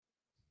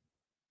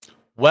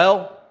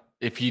Well,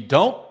 if you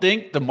don't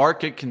think the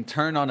market can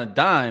turn on a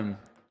dime,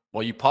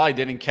 well, you probably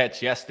didn't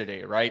catch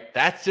yesterday, right?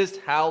 That's just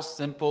how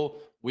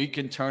simple we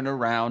can turn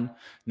around.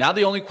 Now,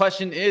 the only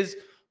question is,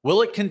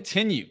 will it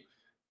continue?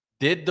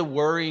 Did the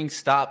worrying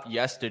stop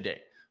yesterday?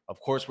 Of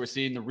course, we're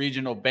seeing the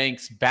regional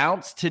banks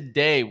bounce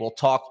today. We'll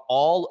talk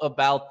all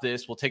about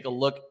this. We'll take a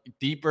look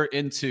deeper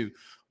into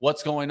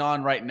what's going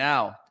on right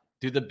now.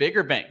 Do the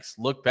bigger banks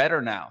look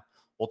better now?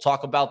 We'll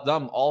talk about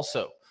them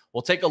also.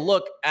 We'll take a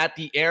look at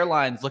the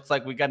airlines. Looks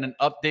like we got an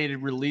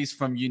updated release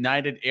from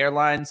United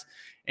Airlines.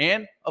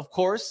 And of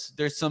course,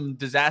 there's some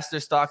disaster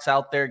stocks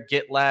out there.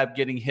 GitLab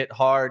getting hit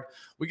hard.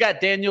 We got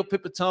Daniel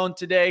Pipitone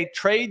today.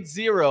 Trade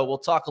Zero. We'll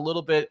talk a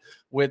little bit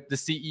with the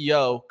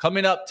CEO.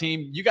 Coming up,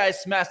 team. You guys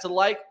smashed a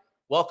like.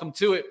 Welcome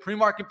to it.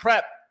 Pre-market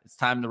prep. It's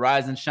time to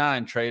rise and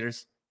shine,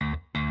 traders.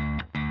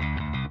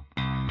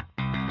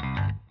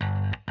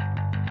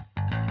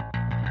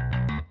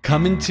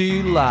 Coming to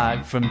you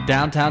live from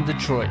downtown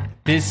Detroit,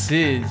 this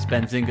is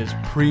Benzinga's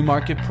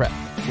Pre-Market Prep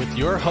with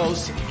your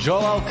host,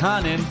 Joel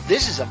Conan.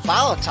 This is a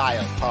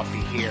volatile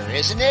puppy here,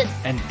 isn't it?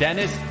 And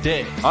Dennis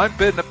Dick. I'm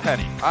bidding a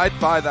penny. I'd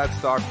buy that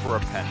stock for a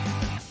penny.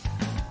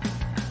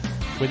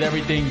 With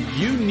everything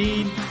you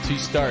need to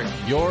start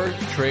your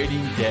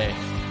trading day.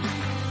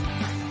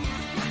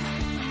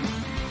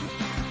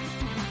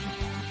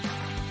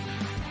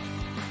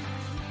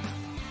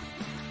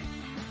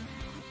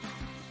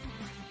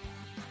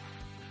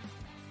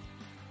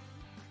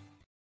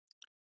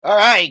 All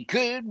right,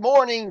 good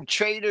morning,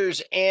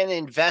 traders and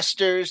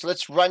investors.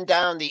 Let's run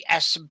down the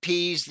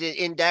S&Ps, the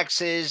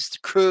indexes, the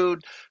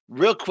crude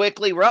real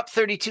quickly. We're up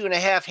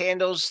 32.5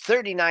 handles,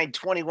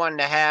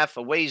 39.21.5,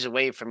 a ways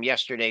away from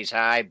yesterday's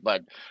high,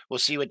 but we'll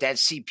see what that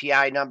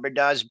CPI number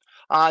does.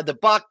 The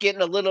buck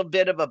getting a little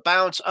bit of a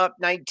bounce, up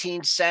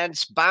 19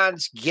 cents.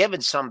 Bonds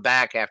giving some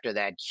back after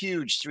that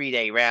huge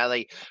three-day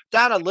rally,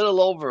 down a little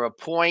over a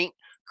point.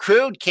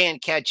 Crude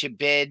can't catch a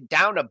bid,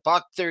 down to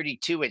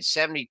 $1.32 at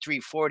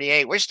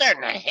 73.48. We're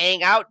starting to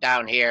hang out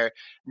down here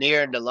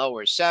near in the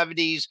lower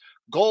 70s.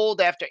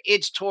 Gold, after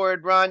its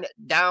torrid run,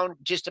 down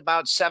just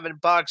about $7,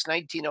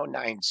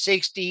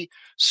 1909.60.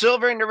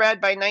 Silver in the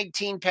red by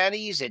 19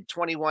 pennies at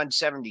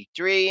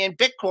 21.73. And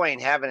Bitcoin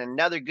having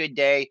another good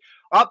day,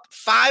 up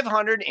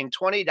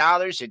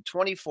 $520 at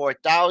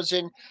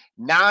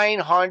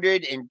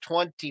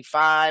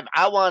 24,925.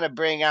 I want to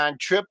bring on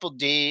Triple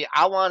D.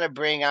 I want to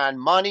bring on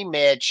Money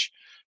Mitch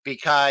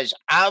because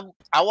I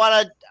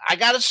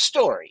got a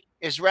story,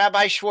 as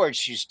Rabbi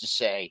Schwartz used to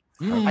say.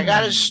 I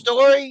got a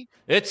story.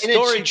 It's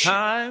story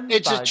time.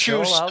 It's a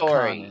true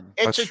story.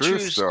 It's a true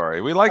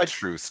story. We like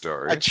true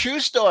stories. True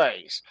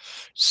stories.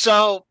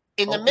 So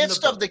in the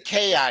midst of the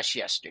chaos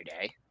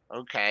yesterday,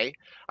 okay,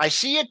 I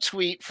see a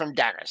tweet from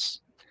Dennis,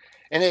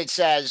 and it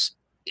says,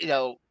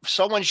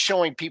 someone's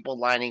showing people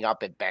lining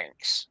up at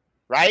banks,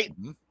 right?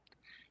 Mm-hmm.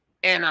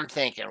 And I'm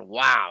thinking,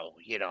 wow,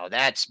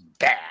 that's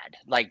bad.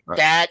 Like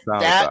that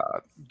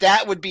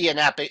would be an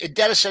epic.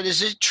 Dennis said,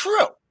 is it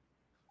true?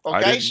 Okay.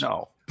 I didn't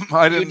know.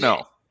 I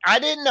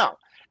didn't know.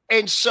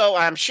 And so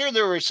I'm sure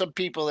there were some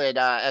people at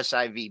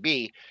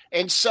SIVB.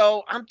 And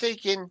so I'm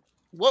thinking,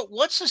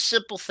 what's a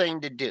simple thing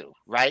to do,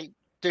 right?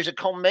 There's a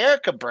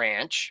Comerica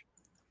branch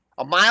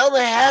a mile and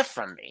a half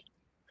from me.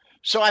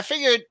 So I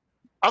figured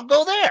I'll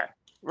go there,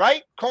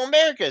 right?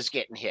 Comerica is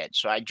getting hit.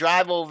 So I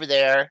drive over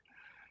there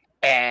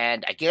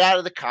and I get out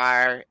of the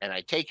car and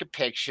I take a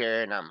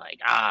picture and I'm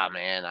like,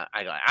 man.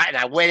 And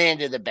I went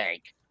into the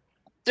bank.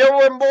 There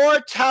were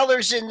more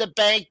tellers in the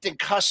bank than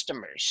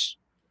customers.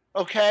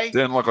 Okay.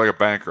 Didn't look like a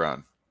bank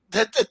run.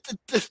 Guys,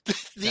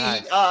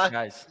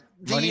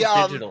 money's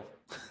digital.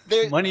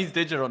 Money's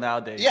digital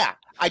nowadays. Yeah.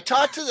 I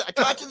talked to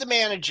the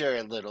manager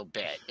a little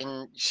bit,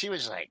 and she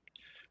was like,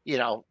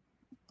 no,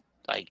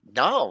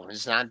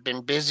 it's not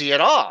been busy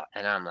at all.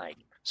 And I'm like,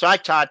 so I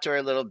talked to her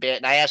a little bit,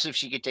 and I asked if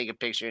she could take a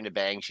picture in the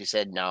bank. She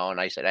said no,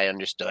 and I said I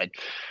understood.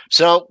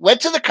 So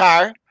went to the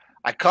car.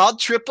 I called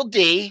Triple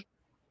D,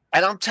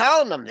 and I'm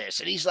telling him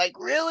this, and he's like,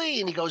 really?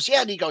 And he goes,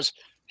 yeah. And he goes,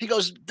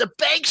 the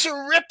banks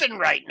are ripping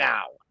right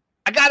now.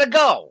 I gotta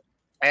go.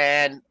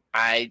 And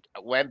I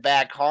went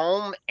back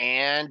home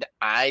and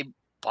I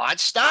bought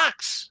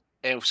stocks.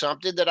 And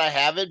something that I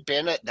haven't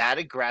been that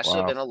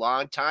aggressive in a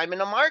long time in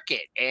the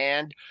market.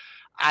 And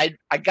I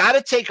got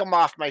to take them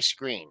off my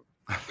screen.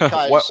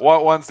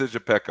 What ones did you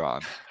pick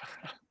on?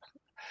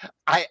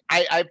 I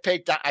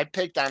picked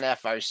on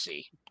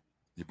FRC.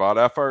 You bought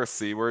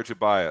FRC. Where'd you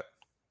buy it?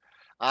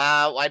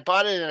 I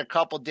bought it in a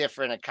couple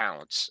different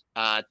accounts.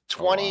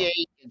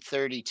 28 and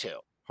 32.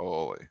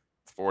 Holy,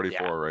 it's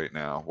 44 right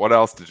now. What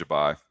else did you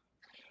buy?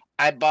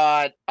 I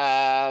bought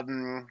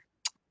KeyBank.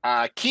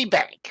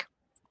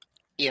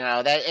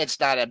 That it's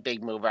not a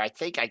big mover. I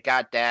think I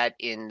got that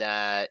in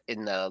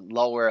the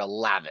lower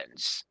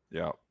 11s.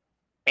 Yeah.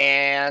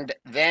 And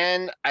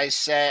then I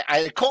said,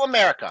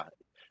 Comerica.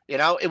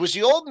 It was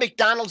the old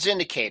McDonald's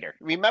indicator.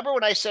 Remember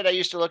when I said I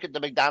used to look at the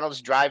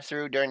McDonald's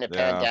drive-through during the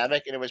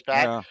pandemic and it was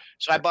packed? Yeah.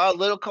 So I bought a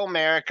little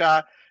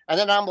Comerica. And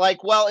then I'm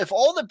like, well, if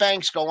all the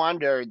banks go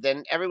under,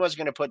 then everyone's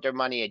going to put their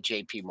money at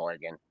JP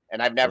Morgan.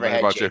 and I've never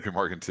had JP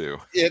Morgan too.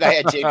 And I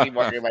had JP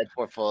Morgan in my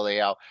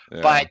portfolio.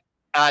 Yeah. But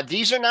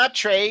these are not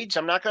trades.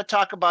 I'm not going to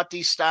talk about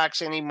these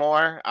stocks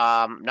anymore.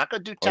 I'm not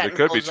going to do technicals.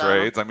 They could be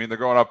trades. I mean, they're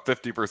going up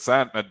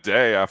 50% in a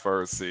day,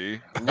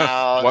 FRC.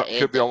 No. What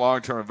could be a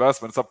long-term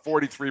investment? It's up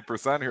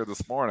 43% here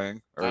this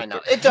morning. I know.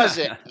 It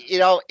doesn't.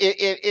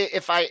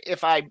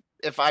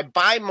 If I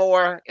buy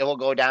more, it will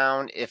go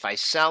down. If I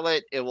sell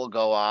it, it will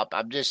go up.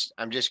 I'm just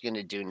going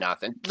to do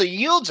nothing. The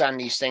yields on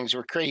these things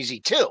were crazy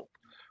too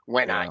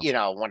when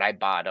I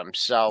bought them.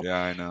 So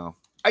yeah, I know.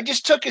 I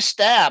just took a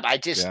stab. I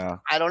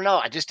don't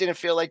know. I just didn't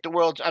feel like the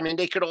world. I mean,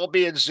 they could all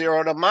be at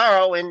zero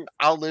tomorrow and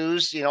I'll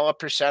lose, a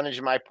percentage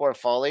of my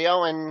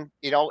portfolio and,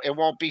 it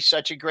won't be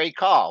such a great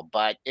call.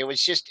 But it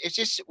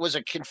was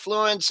a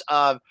confluence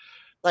of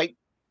like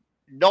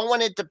no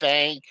one at the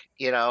bank,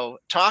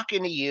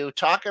 talking to you,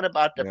 talking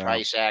about the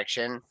price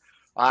action.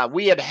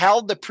 We had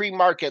held the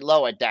pre-market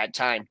low at that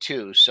time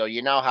too. So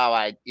how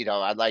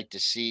I'd like to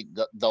see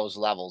those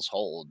levels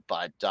hold.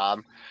 But,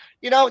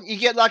 you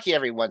get lucky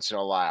every once in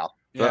a while.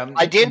 Yeah,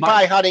 I didn't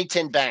buy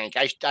Huntington Bank.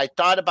 I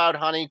thought about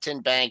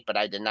Huntington Bank, but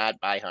I did not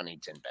buy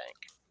Huntington Bank.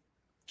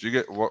 Did you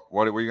get what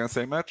were you going to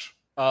say, Mitch?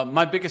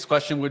 My biggest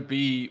question would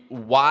be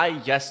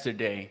why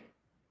yesterday?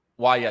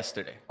 Why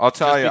yesterday? I'll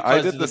tell you,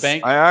 I did this.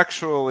 I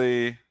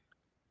actually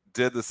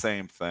did the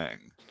same thing.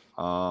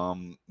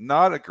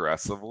 Not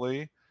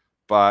aggressively,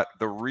 but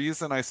the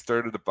reason I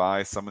started to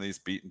buy some of these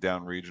beaten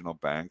down regional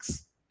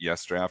banks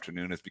yesterday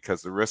afternoon is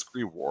because the risk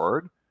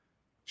reward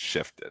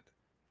shifted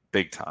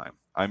big time.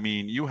 I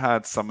mean, you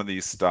had some of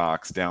these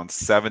stocks down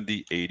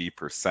 70,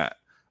 80%.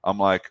 I'm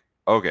like,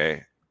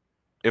 okay,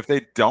 if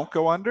they don't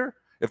go under,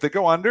 if they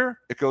go under,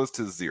 it goes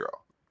to zero.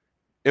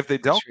 If they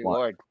don't,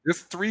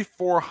 there's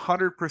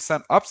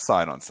 300-400%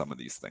 upside on some of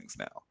these things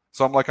now.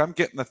 So I'm like, I'm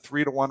getting a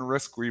 3-to-1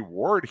 risk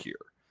reward here.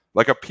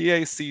 Like a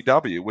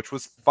PACW, which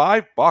was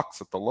 $5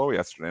 at the low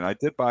yesterday. And I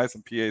did buy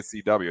some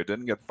PACW. I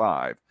didn't get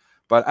 5.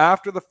 But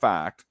after the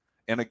fact,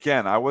 and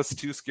again, I was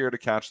too scared to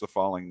catch the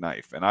falling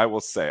knife. And I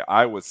will say,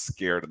 I was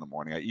scared in the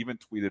morning. I even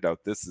tweeted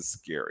out, this is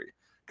scary.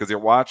 Because you're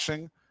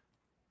watching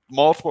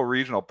multiple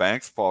regional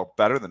banks fall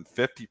better than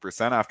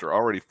 50% after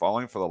already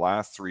falling for the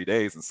last 3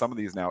 days. And some of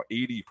these now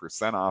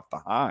 80% off the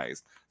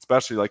highs,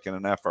 especially like in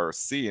an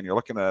FRC. And you're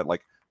looking at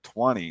like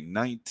 20,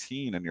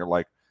 19, and you're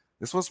like,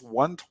 this was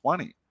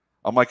 120.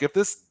 I'm like, if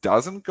this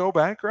doesn't go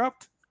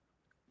bankrupt,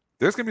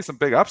 there's going to be some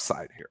big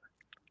upside here.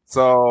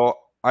 So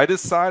I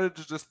decided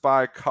to just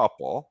buy a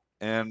couple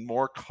and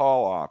more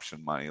call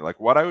option money, like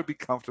what I would be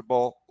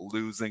comfortable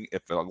losing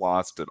if it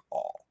lost it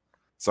all.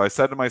 So I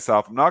said to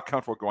myself, I'm not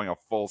comfortable going a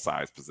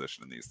full-size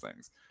position in these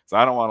things. So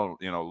I don't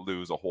want to,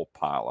 lose a whole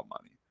pile of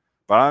money.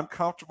 But I'm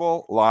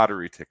comfortable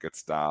lottery ticket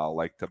style,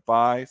 like to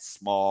buy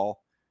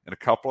small in a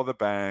couple of the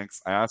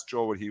banks. I asked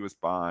Joel what he was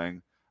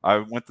buying. I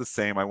went the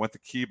same. I went to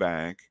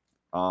KeyBank.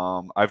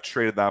 I've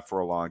traded that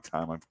for a long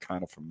time. I'm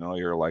kind of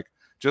familiar, like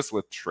just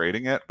with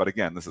trading it. But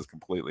again, this is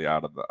completely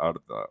out of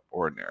the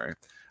ordinary.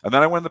 And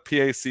then I went to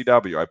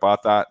PACW. I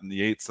bought that in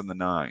the 8s and the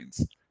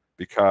 9s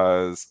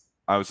because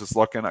I was just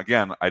looking.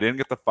 Again, I didn't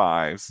get the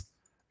 5s.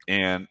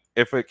 And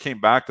if it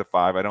came back to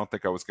 5, I don't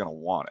think I was going to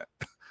want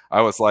it.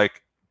 I was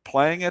like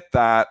playing it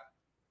that,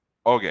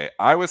 okay,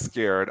 I was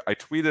scared. I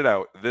tweeted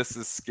out, this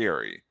is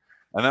scary.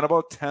 And then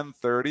about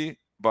 10:30,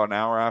 about an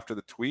hour after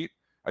the tweet,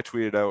 I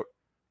tweeted out,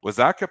 was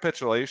that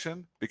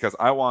capitulation? Because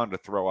I wanted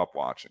to throw up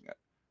watching it.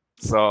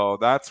 So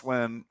that's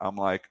when I'm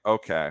like,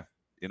 okay,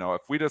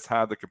 if we just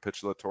had the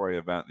capitulatory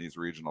event in these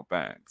regional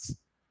banks,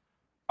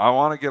 I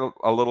want to get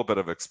a little bit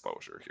of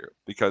exposure here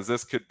because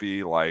this could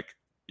be like,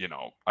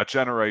 a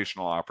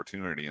generational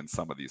opportunity in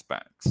some of these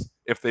banks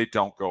if they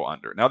don't go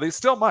under. Now, they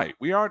still might.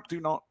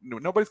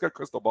 Nobody's got a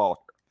crystal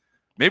ball here.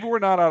 Maybe we're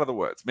not out of the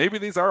woods. Maybe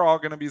these are all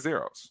going to be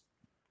zeros.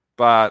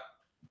 But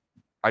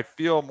I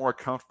feel more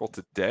comfortable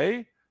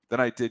today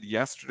than I did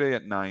yesterday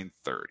at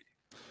 9:30.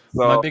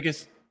 So my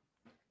biggest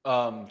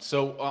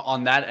so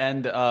on that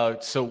end,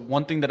 so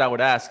one thing that I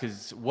would ask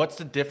is what's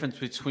the difference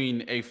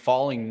between a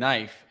falling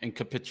knife and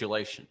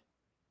capitulation?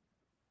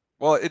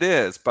 Well, it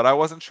is, but I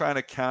wasn't trying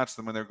to catch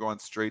them when they're going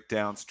straight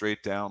down,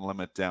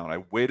 limit down. I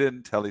waited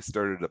until they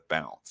started to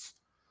bounce.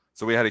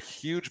 So we had a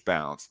huge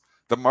bounce.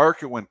 The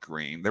market went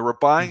green. They were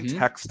buying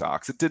tech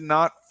stocks. It did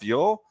not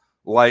feel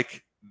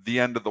like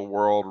the end of the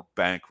world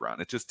bank run.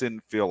 It just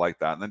didn't feel like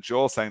that. And then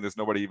Joel saying there's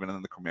nobody even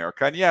in the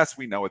Comerica. And yes,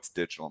 we know it's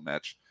digital,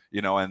 Mitch.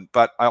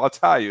 But I'll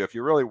tell you, if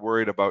you're really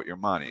worried about your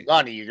money,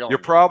 you're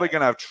probably going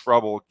to have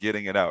trouble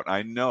getting it out. And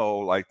I know,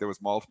 like, there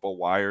was multiple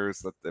wires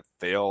that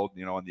failed,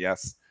 in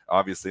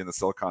obviously in the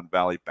Silicon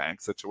Valley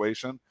Bank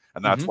situation.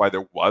 And that's why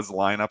there was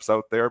lineups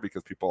out there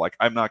because people like,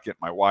 I'm not getting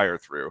my wire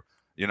through,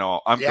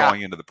 I'm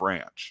going into the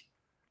branch.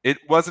 It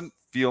wasn't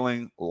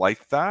feeling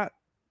like that,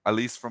 at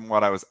least from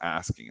what I was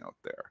asking out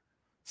there.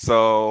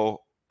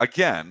 So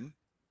again,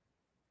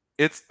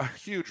 it's a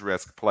huge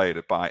risk play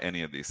to buy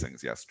any of these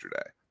things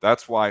yesterday.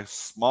 That's why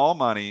small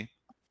money,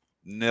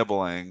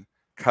 nibbling,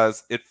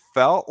 because it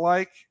felt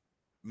like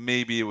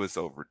maybe it was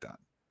overdone.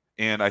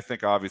 And I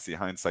think obviously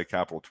hindsight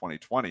capital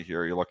 2020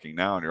 here, you're looking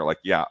now and you're like,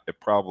 yeah, it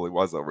probably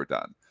was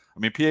overdone. I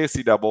mean,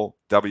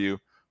 PACW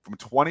from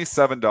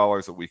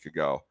 $27 a week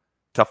ago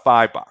to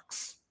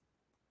 $5.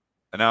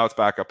 And now it's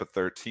back up at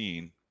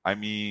 13. I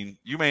mean,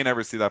 you may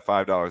never see that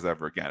 $5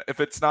 ever again. If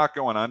it's not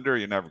going under,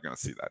 you're never going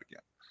to see that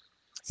again.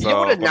 So, you know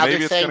what, another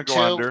maybe it's going to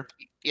go under.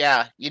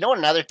 Yeah, you know,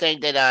 another thing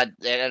that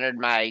entered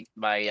my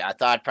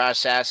thought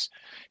process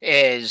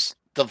is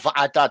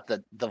I thought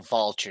the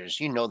vultures.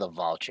 You know, the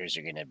vultures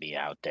are going to be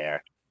out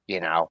there. You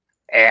know,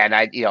 and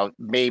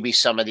maybe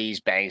some of these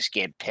banks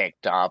get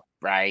picked up,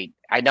 right?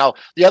 I know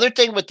the other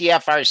thing with the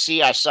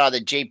FRC, I saw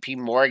that J.P.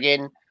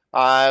 Morgan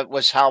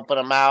was helping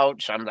them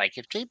out. So I'm like,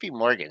 if JP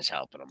Morgan's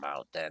helping them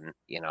out, then,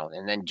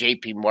 and then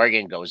JP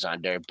Morgan goes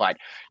under, but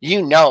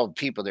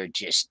people are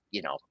just,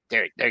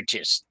 they're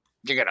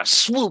going to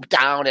swoop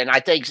down. And I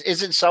think,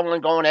 isn't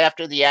someone going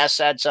after the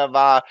assets of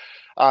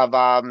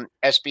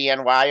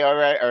SBNY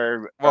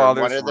or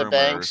one of the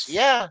banks?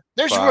 Yeah,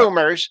 there's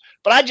rumors,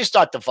 but I just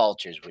thought the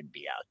vultures would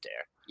be out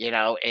there.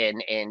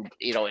 And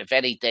if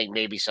anything,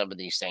 maybe some of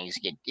these things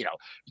get,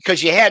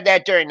 because you had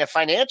that during the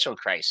financial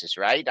crisis,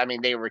 right? I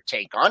mean, they were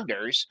take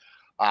unders,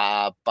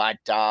 but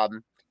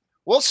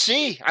we'll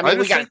see. I mean,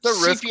 we got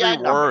the risk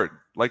reward.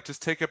 Like,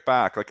 just take it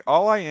back. Like,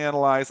 all I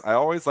analyze, I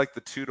always like the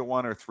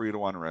 2-to-1 or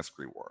 3-to-1 risk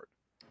reward.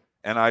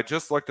 And I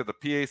just looked at the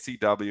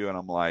PACW and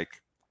I'm like,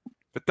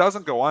 if it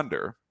doesn't go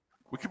under,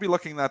 we could be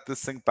looking at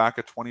this thing back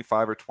at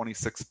 $25 or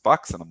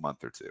 $26 in a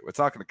month or two. It's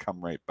not going to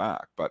come right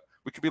back, but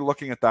we could be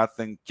looking at that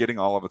thing getting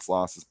all of its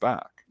losses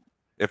back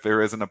if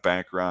there isn't a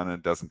bank run and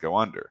it doesn't go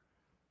under.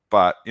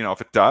 But,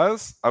 if it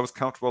does, I was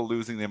comfortable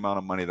losing the amount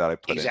of money that I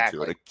put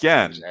into it.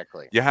 Again,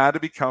 you had to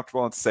be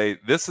comfortable and say,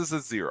 this is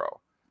a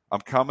zero. I'm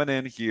coming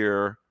in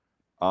here,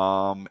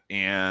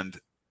 and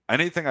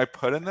anything I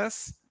put in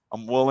this,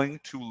 I'm willing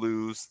to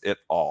lose it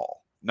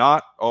all.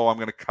 Not, I'm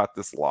going to cut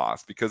this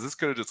loss, because this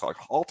could have just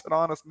halted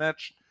on us,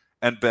 Mitch,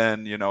 and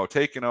been,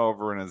 taken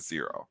over in a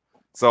zero.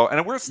 So,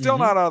 and we're still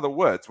not out of the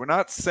woods. We're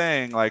not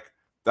saying like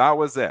that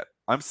was it.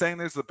 I'm saying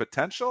there's the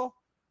potential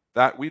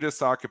that we just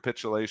saw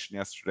capitulation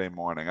yesterday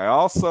morning. I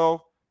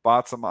also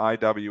bought some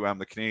IWM,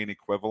 the Canadian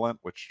equivalent,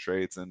 which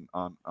trades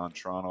on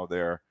Toronto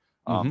there,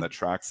 that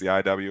tracks the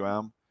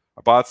IWM.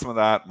 I bought some of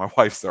that. My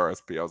wife's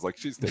RSP. I was like,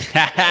 she's taking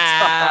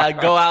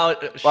go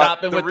out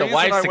shopping with the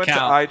wife's account. The reason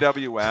I went to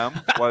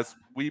IWM was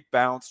we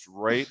bounced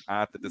right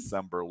at the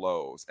December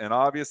lows. And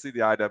obviously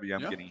the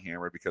IWM getting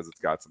hammered because it's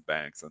got some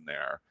banks in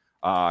there.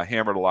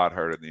 Hammered a lot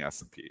harder than the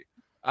S&P.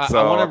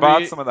 So I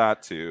bought some of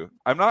that too.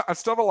 I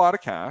still have a lot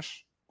of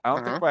cash. I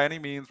don't think by any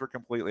means we're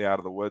completely out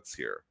of the woods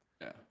here.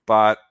 Yeah.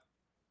 But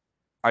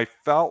I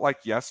felt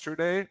like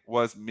yesterday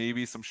was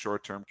maybe some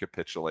short-term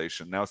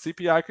capitulation. Now,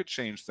 CPI could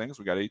change things.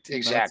 We got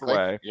 18 minutes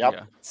away. Yep.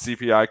 Yeah.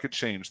 CPI could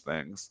change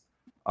things.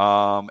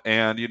 And,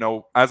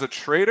 as a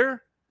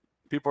trader,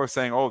 people are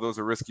saying, those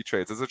are risky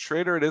trades. As a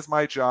trader, it is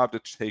my job to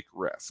take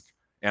risk.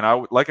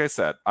 And like I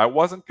said, I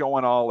wasn't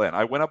going all in.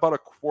 I went about a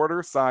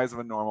quarter size of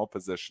a normal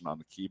position on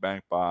the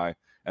KeyBank buy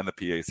and the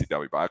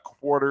PACW buy, a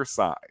quarter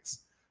size.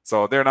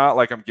 So they're not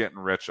like I'm getting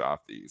rich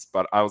off these.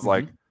 But I was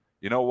like,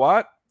 you know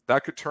what?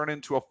 That could turn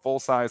into a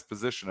full-size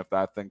position if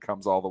that thing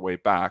comes all the way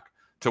back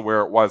to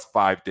where it was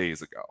 5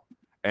 days ago.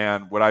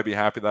 And would I be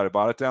happy that I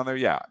bought it down there?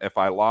 Yeah. If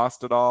I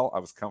lost it all, I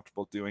was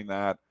comfortable doing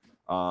that.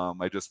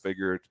 I just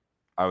figured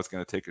I was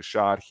going to take a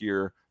shot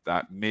here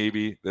that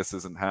maybe this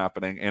isn't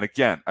happening. And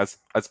again, as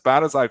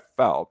bad as I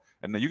felt,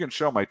 and you can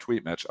show my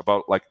tweet, Mitch,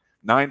 about like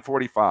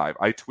 9:45,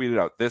 I tweeted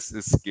out, this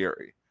is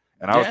scary.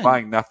 And I was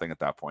buying nothing at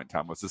that point in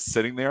time. I was just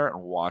sitting there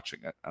and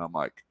watching it. And I'm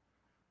like,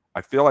 I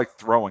feel like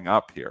throwing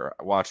up here,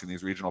 watching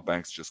these regional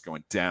banks just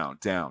going down,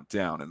 down,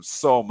 down, and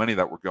so many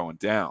that were going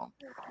down.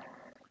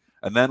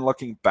 And then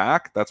looking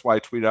back, that's why I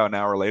tweeted out an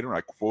hour later, and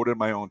I quoted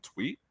my own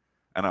tweet,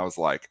 and I was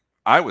like,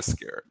 I was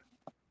scared.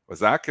 Was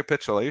that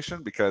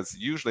capitulation? Because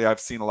usually I've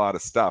seen a lot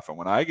of stuff, and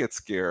when I get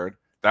scared,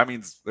 that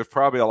means there's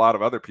probably a lot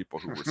of other people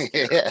who were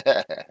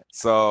scared.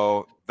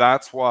 So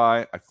that's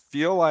why I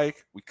feel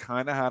like we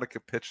kind of had a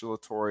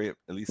capitulatory,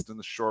 at least in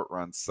the short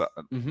run,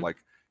 like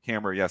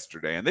hammer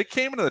yesterday, and they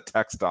came into the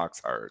tech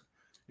stocks hard,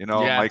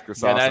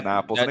 Microsoft and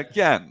Apple's, and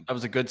again, that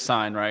was a good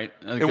sign, right?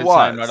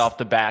 Sign right off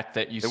the bat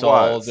that you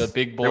saw the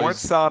big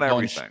boys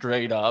going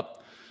straight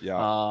up.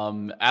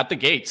 At the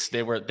gates,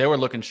 they were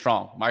looking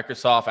strong.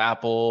 Microsoft,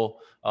 Apple,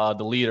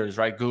 the leaders,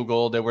 right?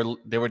 Google, they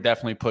were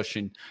definitely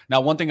pushing.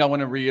 Now, one thing I want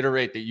to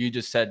reiterate that you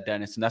just said,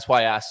 Dennis, and that's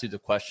why I asked you the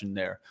question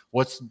there.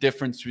 What's the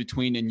difference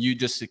between, and you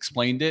just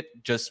explained it,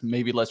 just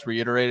maybe let's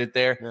reiterate it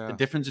there. Yeah. The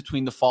difference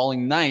between the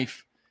falling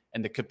knife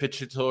and the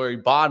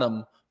capitulatory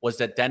bottom was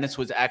that Dennis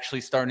was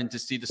actually starting to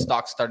see the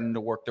stocks starting to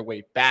work their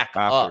way back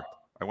up.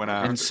 I went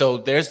after. And so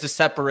there's the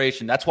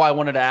separation. That's why I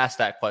wanted to ask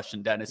that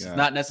question, Dennis. Yeah. It's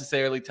not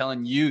necessarily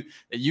telling you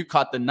that you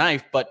caught the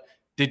knife, but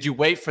did you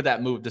wait for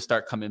that move to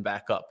start coming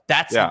back up?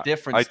 That's the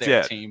difference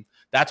there, team.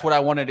 That's what I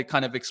wanted to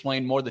kind of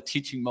explain more. The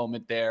teaching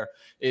moment there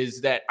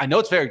is that I know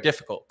it's very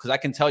difficult because I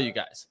can tell you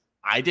guys,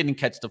 I didn't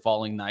catch the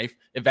falling knife.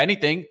 If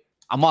anything,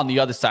 I'm on the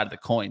other side of the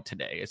coin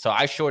today. So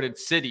I shorted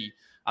Citi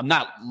I'm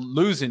not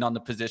losing on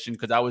the position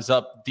because I was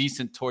up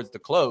decent towards the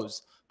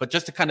close. But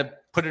just to kind of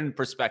put it in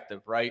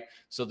perspective, right?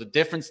 So the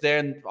difference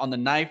there on the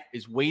knife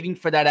is waiting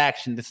for that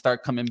action to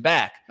start coming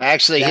back.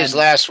 Actually, his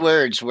last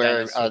words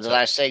were the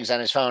last things on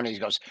his phone. He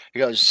goes,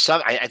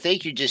 I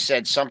think you just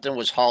said something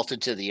was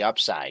halted to the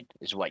upside,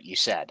 is what you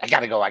said. I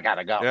gotta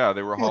go. Yeah,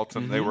 they were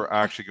halting. They were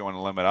actually going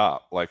to limit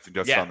up, like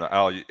just on the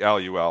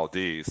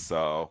LULD.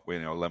 So we,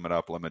 limit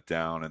up, limit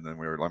down, and then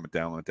we were limit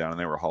down, and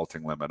they were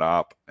halting, limit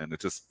up, and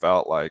it just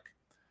felt like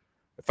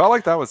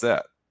that was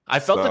it. I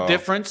felt the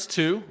difference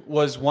too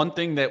was one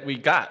thing that we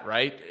got,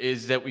 right,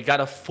 is that we got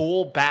a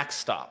full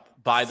backstop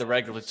by the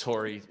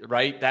regulatory,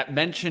 right? That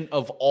mention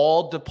of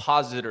all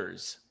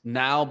depositors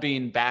now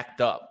being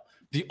backed up.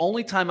 The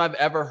only time I've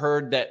ever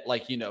heard that,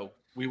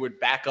 we would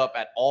back up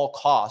at all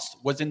costs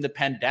was in the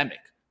pandemic,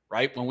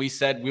 right? When we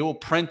said we will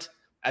print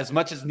as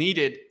much as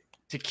needed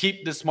to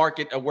keep this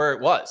market at where it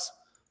was.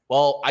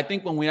 Well, I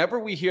think whenever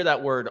we hear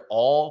that word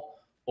all,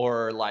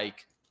 or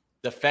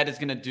the Fed is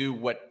going to do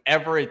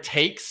whatever it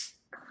takes,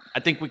 I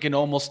think we can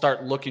almost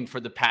start looking for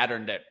the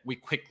pattern that we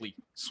quickly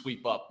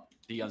sweep up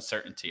the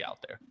uncertainty out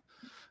there.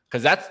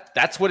 Because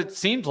that's what it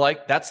seems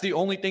like. That's the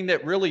only thing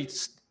that really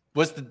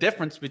was the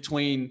difference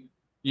between,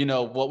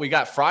 what we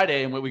got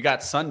Friday and what we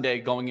got Sunday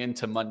going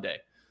into Monday.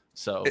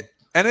 So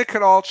and it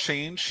could all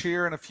change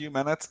here in a few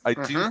minutes. I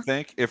do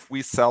think if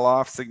we sell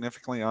off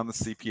significantly on the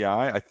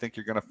CPI, I think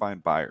you're going to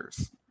find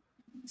buyers.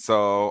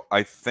 So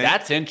I think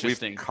that's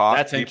interesting.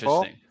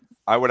 Interesting.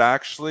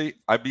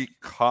 I'd be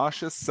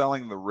cautious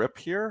selling the rip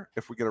here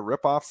if we get a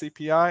rip off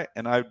CPI,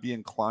 and I'd be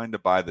inclined to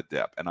buy the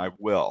dip, and I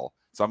will.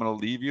 So I'm going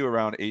to leave you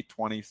around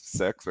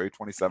 826 or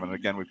 827. And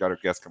again, we've got our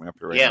guest coming up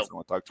here right now. So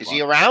we'll talk to Is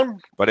he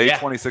around? But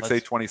 826,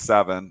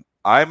 827.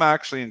 I'm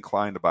actually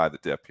inclined to buy the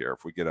dip here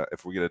if we get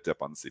a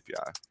dip on the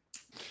CPI.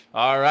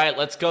 All right,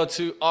 let's go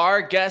to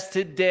our guest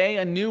today,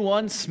 a new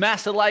one,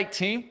 Smash the Like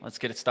team. Let's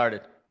get it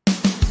started.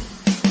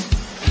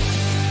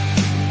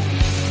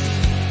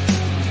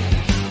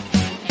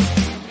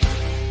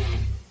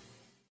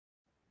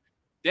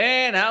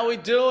 Dan, how we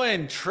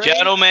doing?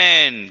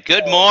 Gentlemen,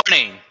 good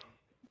morning.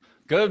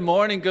 Good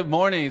morning. Good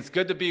morning. It's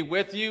good to be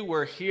with you.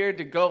 We're here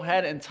to go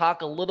ahead and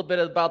talk a little bit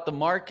about the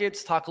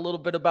markets, talk a little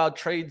bit about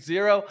Trade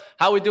Zero.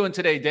 How we doing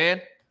today,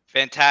 Dan?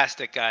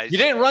 Fantastic, guys. You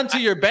didn't run to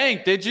your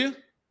bank, did you?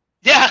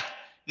 Yeah.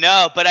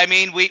 No, but I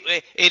mean,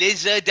 it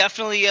is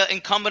definitely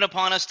incumbent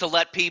upon us to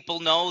let people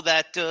know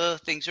that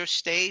things are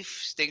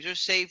safe. Things are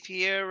safe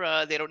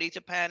here. They don't need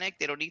to panic.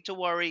 They don't need to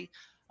worry.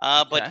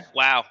 But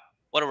wow,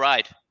 what a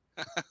ride.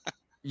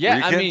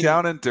 Yeah, I mean,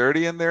 down and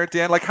dirty in there,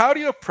 Dan. How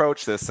do you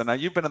approach this? And now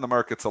you've been in the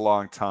markets a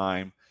long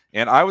time.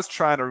 And I was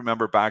trying to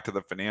remember back to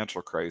the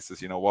financial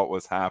crisis, what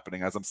was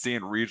happening as I'm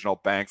seeing regional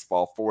banks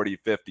fall 40,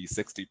 50,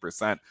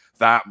 60%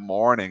 that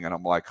morning. And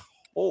I'm like,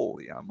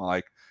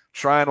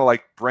 trying to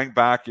bring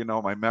back,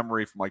 my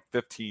memory from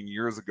 15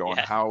 years ago and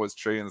how I was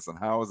trading this and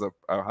how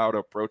to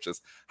approach this.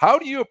 How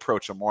do you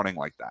approach a morning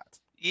like that?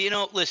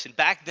 Listen,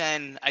 back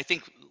then, I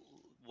think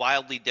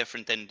wildly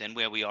different than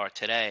where we are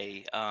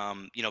today.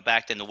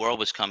 Back then the world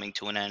was coming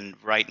to an end.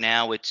 Right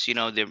now it's,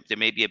 there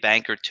may be a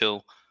bank or two.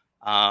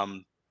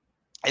 And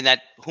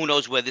that who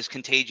knows where this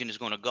contagion is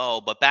going to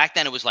go. But back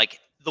then it was like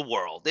the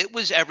world. It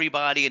was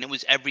everybody and it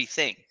was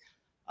everything.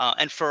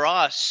 And for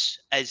us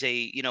as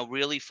a,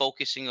 really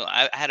focusing,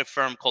 I had a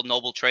firm called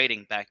Noble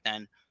Trading back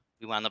then.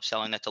 We wound up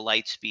selling that to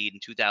Lightspeed in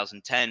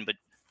 2010. But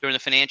during the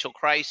financial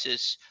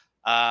crisis,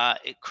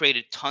 it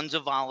created tons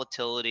of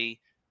volatility,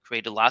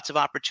 created lots of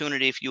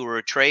opportunity if you were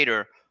a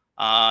trader.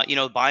 Buy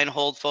and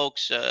hold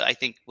folks, I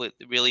think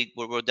really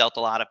were dealt a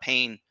lot of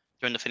pain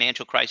during the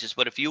financial crisis.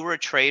 But if you were a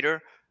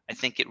trader, I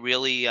think it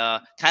really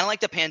kind of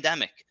like the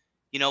pandemic,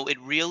 it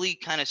really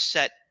kind of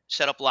set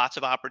up lots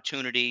of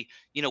opportunity,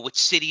 with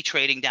Citi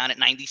trading down at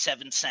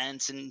 97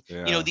 cents and,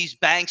 these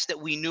banks that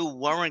we knew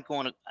weren't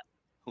going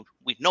to,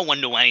 no one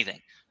knew anything.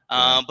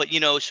 But,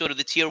 sort of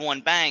the tier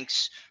one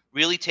banks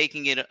really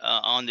taking it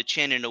on the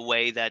chin in a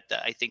way that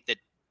I think that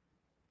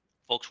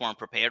folks weren't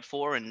prepared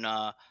for, and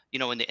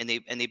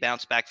they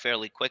bounced back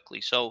fairly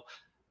quickly. So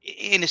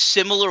in a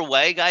similar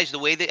way, guys, the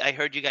way that I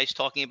heard you guys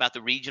talking about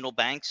the regional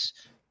banks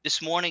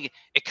this morning,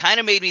 it kind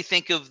of made me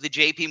think of the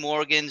JP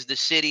Morgans, the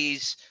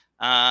Citis,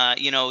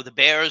 the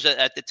Bears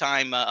at the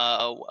time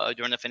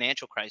during the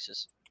financial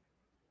crisis.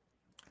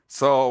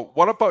 So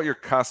what about your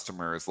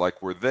customers?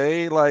 Were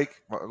they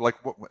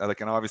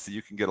and obviously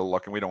you can get a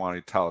look, and we don't want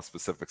to tell us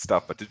specific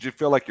stuff, but did you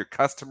feel like your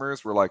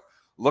customers were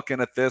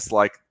looking at this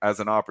as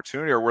an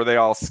opportunity, or were they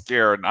all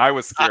scared? And I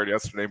was scared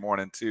yesterday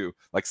morning too,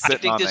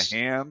 sitting on the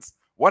hands.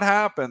 What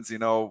happens,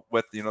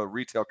 with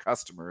retail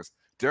customers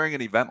during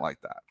an event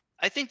like that?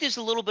 I think there's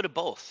a little bit of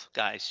both,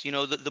 guys.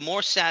 The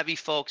more savvy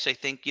folks, I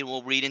think,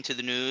 will read into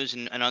the news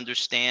and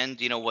understand,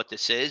 what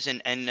this is,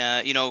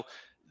 and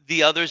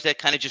the others that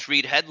kind of just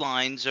read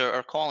headlines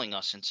are calling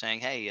us and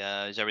saying, hey,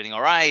 is everything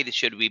all right?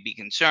 Should we be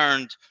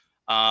concerned?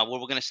 We're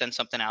going to send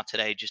something out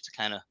today just to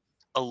kind of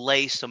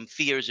allay some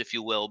fears, if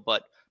you will.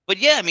 But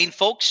yeah, I mean,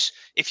 folks,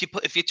 if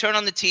you turn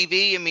on the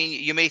TV, I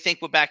mean, you may think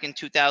we're back in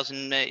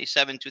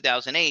 2007,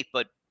 2008,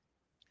 but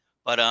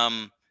But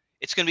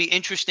it's going to be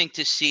interesting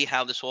to see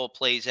how this all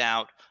plays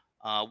out.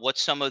 What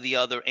some of the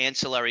other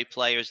ancillary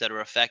players that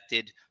are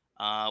affected.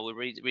 We're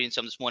reading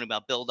something this morning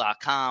about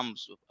Bill.com,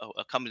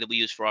 a company that we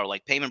use for our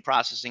like payment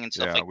processing and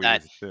stuff like we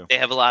that. use it too. They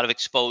have a lot of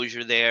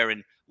exposure there.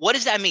 And what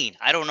does that mean?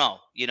 I don't know.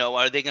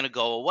 Are they going to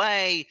go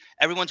away?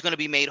 Everyone's going to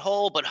be made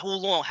whole, but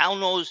who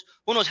knows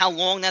how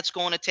long that's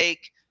going to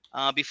take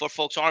before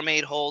folks are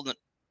made whole.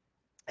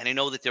 And I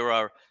know that there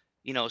are,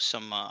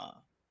 some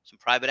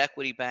private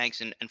equity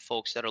banks and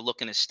folks that are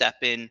looking to step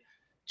in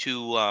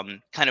to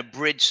kind of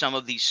bridge some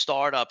of these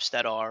startups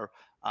that are,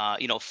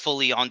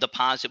 fully on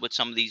deposit with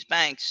some of these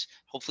banks.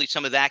 Hopefully,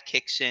 some of that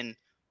kicks in,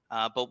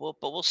 but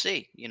we'll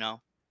see.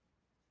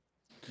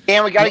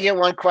 Dan, we got to get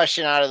one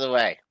question out of the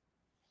way.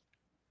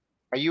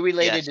 Are you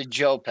related Yes. to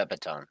Joe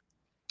Pepitone?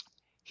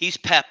 He's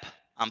Pep.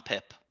 I'm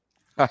Pip.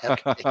 There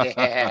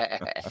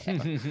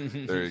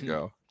you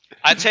go.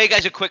 I'll tell you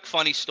guys a quick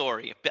funny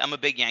story. I'm a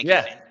big Yankee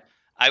fan.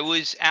 I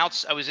was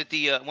at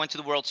the went to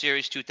the World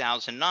Series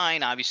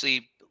 2009.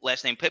 Obviously,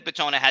 last name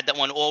Pipitone. I had that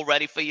one all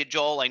ready for you,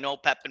 Joel. I know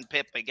Pep and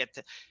Pip. I get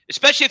to,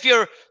 especially if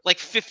you're like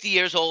 50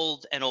 years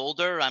old and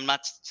older. I'm not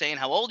saying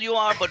how old you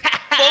are, but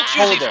folks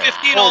usually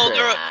 50 and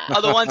older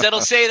are the ones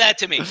that'll say that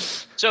to me.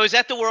 So I was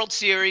at the World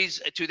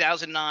Series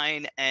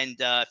 2009, and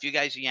if you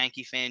guys are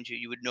Yankee fans,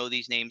 you would know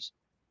these names.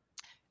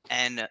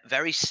 And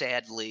very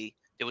sadly,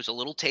 there was a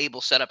little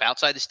table set up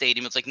outside the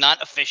stadium. It's like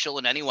not official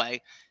in any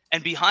way.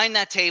 And behind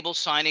that table,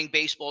 signing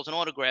baseballs and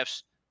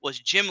autographs, was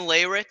Jim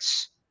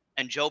Leyritz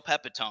and Joe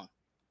Pepitone.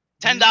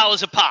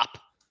 $10 a pop.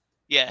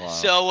 Yeah. Wow.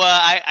 So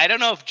I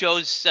don't know if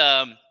Joe's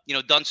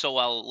done so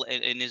well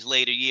in his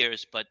later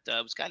years, but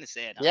it was kind of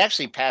sad. He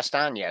actually passed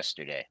on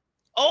yesterday.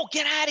 Oh,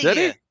 get out of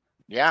here!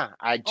 Yeah,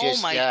 Oh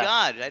my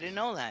God, I didn't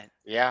know that.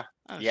 Yeah,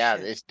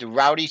 shit. It's the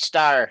Rowdy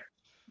Star.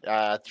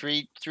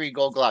 Three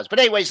Gold Gloves. But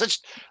anyways,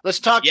 let's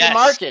talk the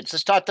markets.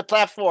 Let's talk the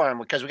platform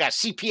because we got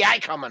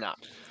CPI coming up.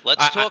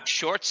 Let's talk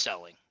short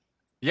selling.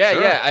 Yeah,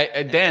 sure.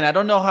 Yeah. Dan, I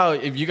don't know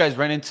if you guys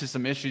ran into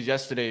some issues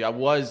yesterday. I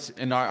was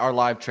in our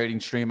live trading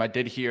stream. I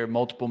did hear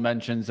multiple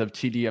mentions of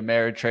TD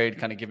Ameritrade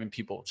kind of giving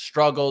people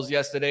struggles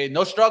yesterday.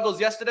 No struggles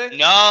yesterday?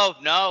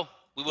 No.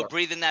 We were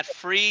breathing that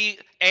free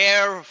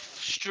air,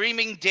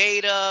 streaming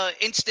data,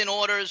 instant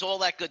orders, all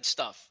that good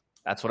stuff.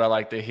 That's what I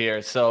like to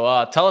hear.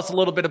 So tell us a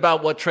little bit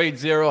about what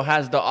TradeZero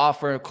has to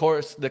offer, of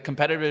course, the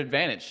competitive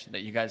advantage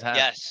that you guys have.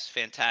 Yes,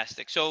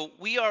 fantastic. So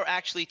we are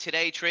actually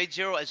today,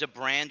 TradeZero as a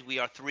brand, we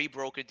are 3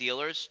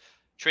 broker-dealers.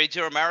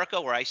 TradeZero America,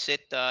 where I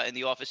sit in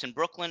the office in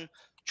Brooklyn,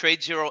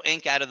 TradeZero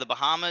Inc. out of the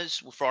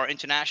Bahamas for our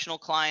international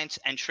clients,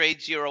 and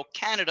TradeZero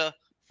Canada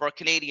for our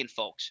Canadian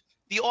folks.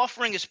 The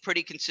offering is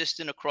pretty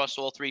consistent across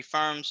all 3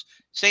 firms.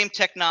 Same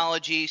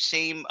technology,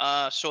 same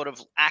sort of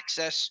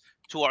access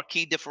to our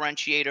key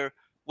differentiator,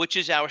 which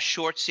is our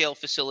short sale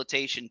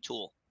facilitation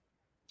tool.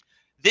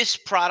 This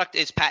product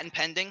is patent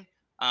pending.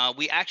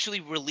 We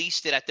actually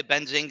released it at the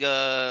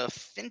Benzinga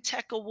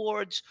FinTech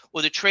Awards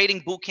or the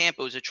Trading Bootcamp. It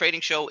was a trading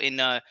show in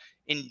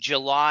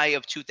July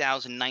of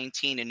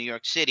 2019 in New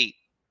York City.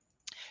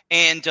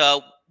 And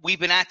we've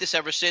been at this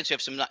ever since. We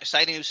have some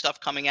exciting new stuff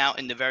coming out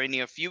in the very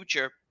near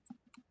future.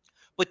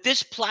 But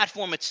this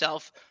platform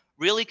itself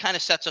really kind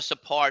of sets us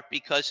apart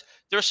because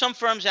there are some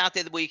firms out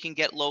there where you can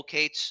get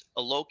locates.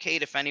 A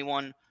locate, if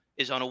anyone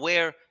is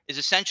unaware, is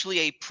essentially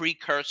a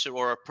precursor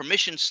or a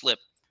permission slip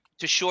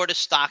to short a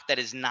stock that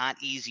is not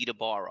easy to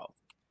borrow.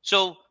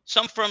 So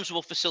some firms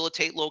will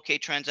facilitate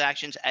locate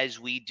transactions as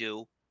we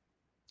do,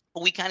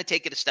 but we kind of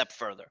take it a step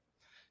further.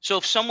 So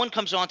if someone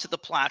comes onto the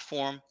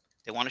platform,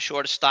 they want to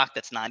short a stock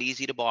that's not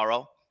easy to borrow,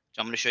 which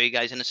I'm going to show you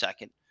guys in a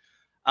second.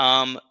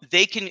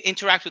 They can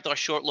interact with our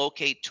short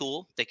locate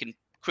tool. They can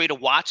create a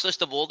watch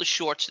list of all the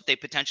shorts that they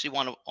potentially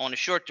want to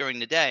short during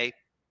the day.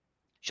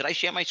 Should I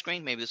share my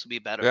screen? Maybe this will be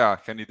better. Yeah,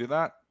 can you do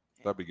that?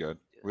 That'd be good.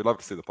 We'd love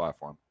to see the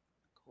platform.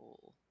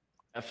 Cool.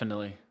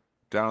 Definitely.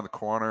 Down in the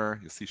corner,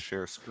 you'll see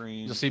share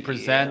screen. You'll see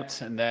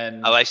present, and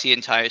then... Oh, I see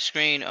entire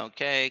screen.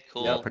 Okay,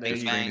 cool. Yeah, pick the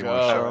screen you go.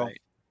 want to show. Right.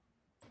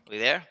 We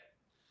there?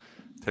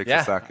 Takes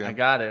a second. I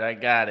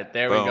got it.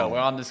 There Boom. we go. We're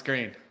on the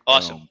screen.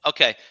 Awesome. Boom.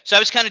 Okay, so I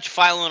was kind of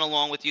following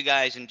along with you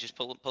guys and just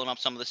pulling up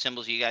some of the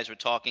symbols you guys were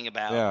talking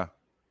about. Yeah.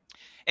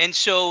 And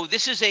so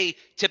this is a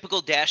typical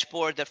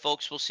dashboard that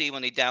folks will see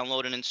when they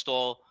download and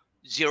install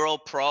Zero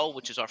Pro,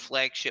 which is our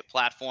flagship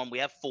platform. We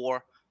have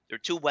 4. There are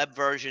 2 web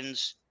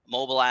versions,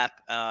 mobile app,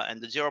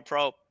 and the Zero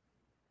Pro.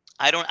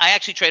 I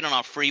actually trade on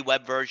our free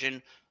web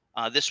version.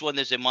 This one,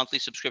 there's a monthly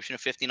subscription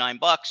of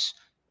 $59.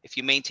 If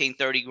you maintain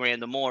 30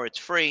 grand or more, it's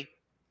free.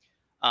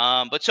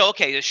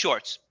 The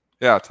shorts.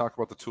 Yeah, talk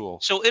about the tool.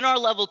 So in our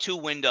level 2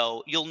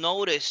 window, you'll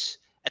notice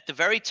at the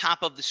very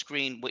top of the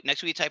screen,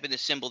 next to you type in the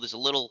symbol, there's a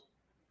little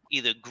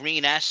either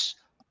green S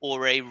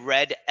or a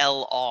red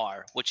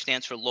LR, which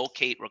stands for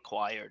locate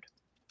required.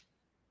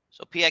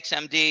 So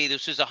PXMD,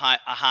 this is a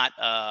hot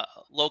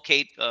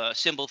locate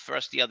symbol for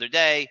us the other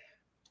day.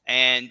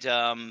 And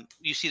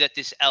you see that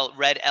this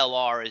red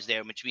LR is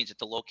there, which means that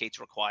the locate's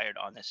required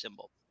on this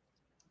symbol.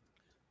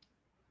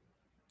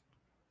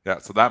 Yeah,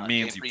 so that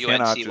means you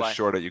cannot UNCY. just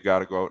short it. You got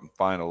to go out and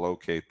find a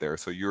locate there.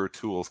 So your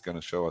tool is going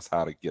to show us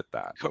how to get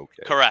that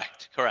locate.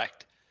 Correct.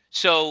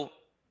 So let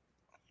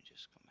me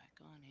just come back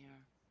on here.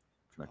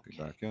 Connecting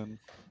back in.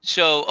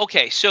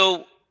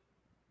 So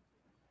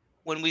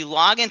when we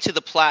log into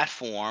the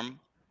platform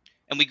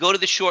and we go to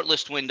the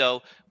shortlist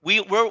window,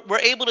 we're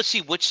able to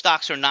see which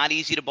stocks are not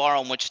easy to borrow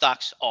and which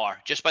stocks are,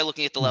 just by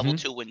looking at the level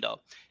 2 window.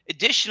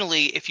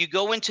 Additionally, if you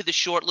go into the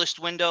shortlist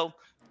window,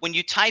 when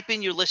you type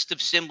in your list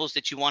of symbols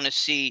that you want to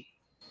see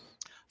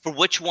for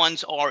which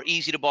ones are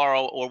easy to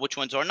borrow or which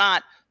ones are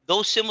not,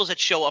 those symbols that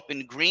show up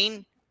in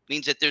green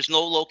means that there's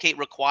no locate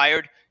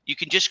required. You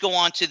can just go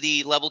on to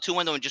the level 2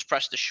 window and just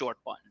press the short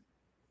button.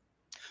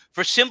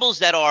 For symbols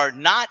that are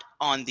not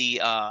on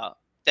the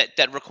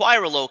that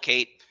require a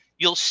locate,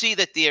 you'll see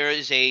that there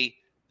is the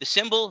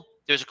symbol,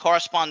 there's a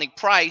corresponding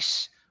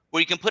price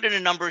where you can put in a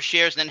number of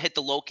shares and then hit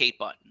the locate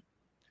button.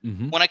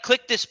 When I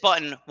click this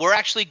button, we're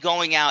actually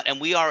going out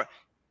and we are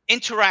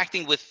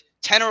interacting with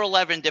 10 or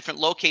 11 different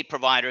locate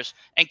providers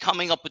and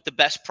coming up with the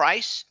best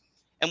price.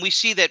 And we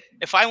see that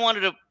if I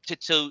wanted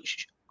to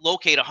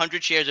locate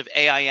 100 shares of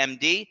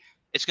AIMD,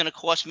 it's going to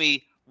cost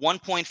me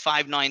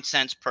 1.59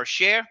 cents per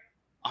share.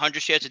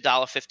 100 shares,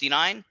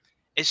 $1.59.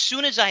 As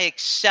soon as I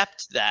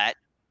accept that,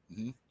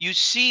 you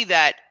see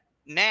that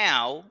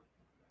now.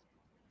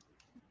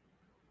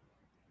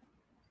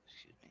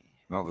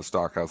 No, the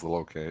stock has the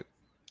locate.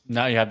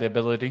 Now you have the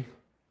ability.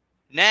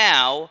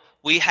 Now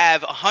we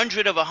have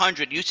 100 of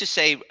 100. Used to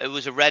say it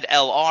was a red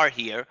LR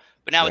here,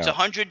 but now it's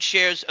 100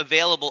 shares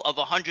available of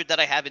 100 that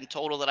I have in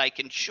total that I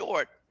can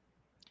short.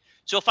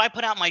 So if I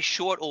put out my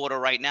short order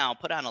right now,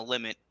 put on a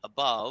limit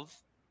above,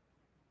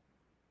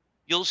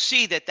 you'll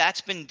see that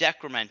that's been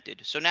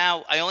decremented. So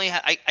now I only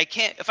have, I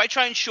can't, if I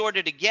try and short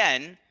it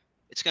again,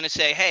 it's going to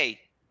say, hey,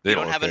 you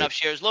don't have enough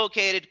shares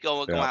located.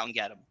 Go out and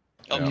get them.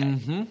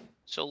 Okay.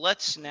 So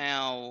let's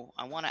now,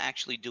 I want to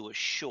actually do a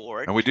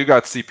short. And we do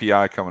got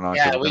CPI coming on.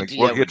 Yeah,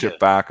 we'll get you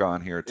back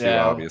on here too,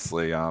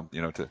 obviously,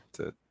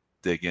 to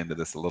dig into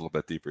this a little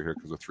bit deeper here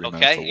because we're 3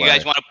 minutes away. You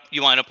guys want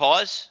to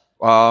pause?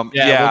 We'll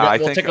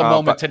take a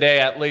moment today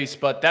at least,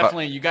 but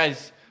definitely you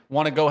guys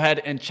want to go ahead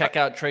and check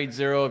out Trade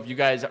Zero if you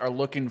guys are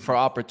looking for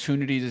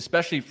opportunities,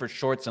 especially for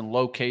shorts and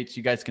locates.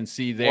 You guys can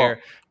see there,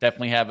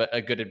 definitely have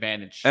a good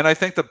advantage. And I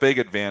think the big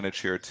advantage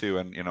here too,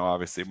 and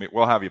obviously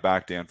we'll have you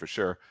back, Dan, for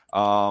sure.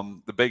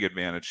 The big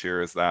advantage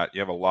here is that you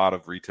have a lot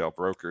of retail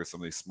brokers, some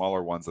of these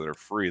smaller ones that are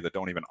free that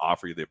don't even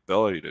offer you the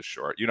ability to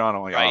short. You not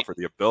only offer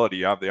the ability,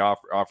 you have the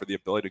offer the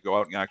ability to go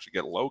out and actually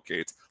get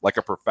locates like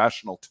a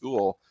professional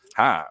tool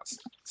has.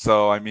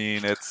 So I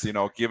mean, it's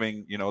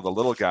giving the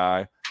little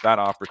guy that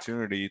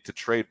opportunity to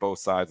trade both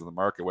sides of the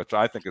market, which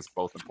I think is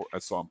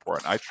so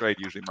important. I trade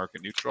usually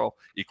market neutral,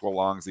 equal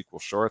longs, equal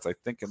shorts. I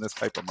think in this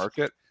type of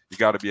market, you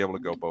got to be able to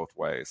go both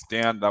ways.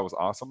 Dan, that was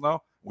awesome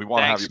though. We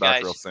want to have you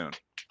back real soon.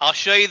 I'll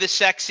show you the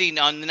sexy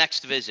on the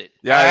next visit.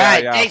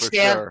 Yeah, thanks,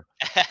 Dan. Sure.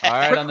 All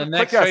right, on the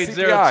next Trade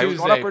Zero Tuesday.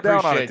 Going up or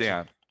down on it,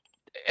 Dan?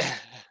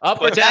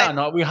 Up or down?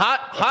 Are we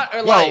hot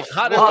or light?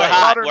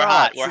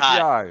 We're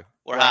hot.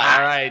 All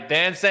right,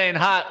 Dan's saying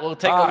hot. We'll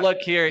take a look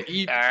here.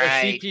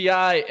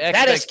 CPI expectation.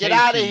 Dennis, get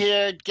out of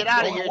here. Get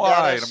out of here,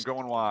 Dennis. I'm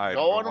going wide.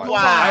 Going wide.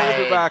 I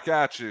will be back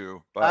at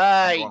you, but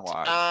I'm going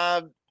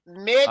wide.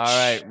 Mitch. All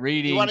right,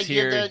 readings you want to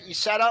here. Give your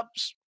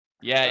setups?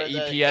 Yeah,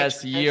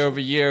 EPS year over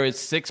year is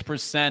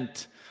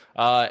 6%.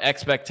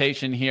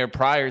 Expectation here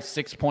prior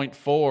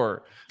 6.4.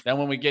 Then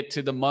when we get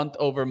to the month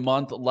over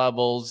month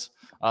levels,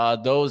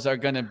 those are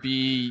going to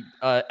be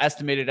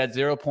estimated at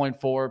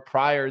 0.4,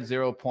 prior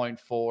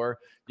 0.4.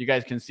 You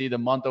guys can see the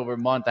month over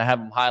month. I have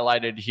them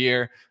highlighted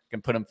here. I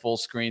can put them full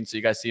screen so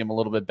you guys see them a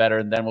little bit better.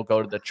 And then we'll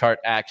go to the chart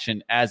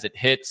action as it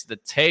hits the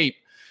tape.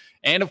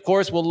 And of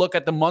course, we'll look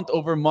at the month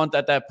over month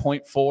at that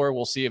 0.4.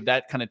 We'll see if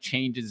that kind of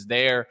changes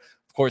there.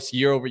 Of course,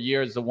 year over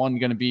year is the one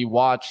going to be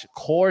watched.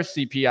 Core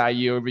CPI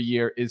year over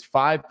year is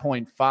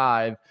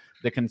 5.5,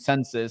 the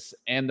consensus,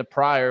 and the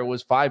prior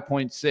was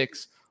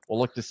 5.6. We'll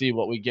look to see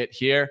what we get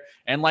here.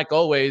 And like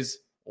always,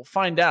 we'll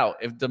find out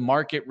if the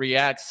market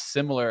reacts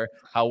similar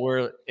how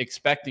we're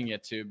expecting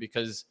it to,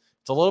 because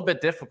it's a little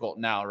bit difficult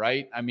now,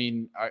 right? I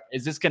mean,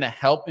 is this going to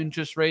help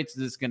interest rates?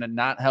 Is this going to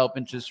not help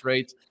interest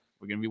rates?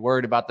 We're going to be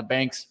worried about the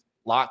banks.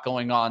 A lot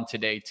going on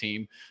today,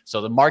 team. So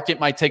the market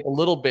might take a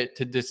little bit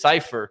to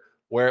decipher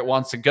where it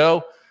wants to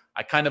go.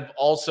 I kind of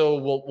also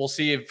we'll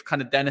see if kind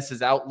of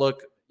Dennis's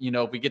outlook,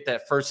 if we get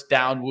that first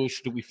down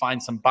whoosh, do we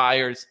find some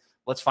buyers?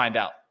 Let's find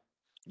out.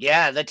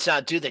 Yeah, let's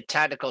do the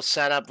tactical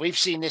setup. We've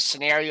seen this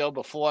scenario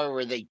before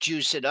where they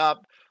juice it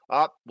up.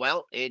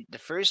 The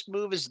first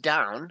move is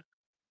down.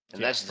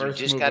 Unless you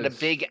just got a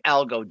big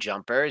algo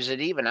jumper. Is it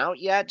even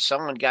out yet?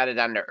 Someone got it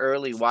on the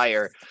early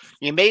wire.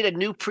 You made a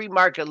new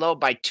pre-market low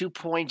by 2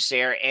 points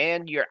there,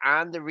 and you're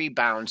on the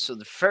rebound. So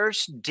the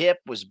first dip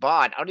was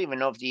bought. I don't even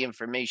know if the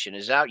information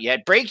is out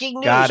yet. Breaking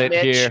news, got it,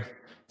 Mitch. Here.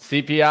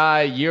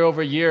 CPI year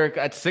over year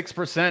at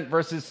 6%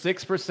 versus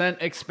 6%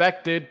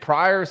 expected.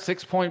 Prior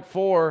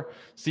 6.4.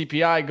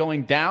 CPI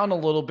going down a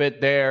little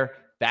bit there.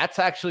 That's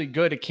actually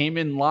good. It came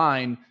in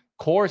line.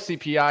 Core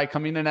CPI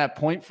coming in at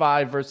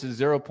 0.5 versus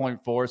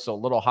 0.4, so a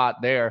little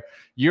hot there.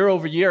 Year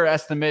over year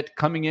estimate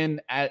coming in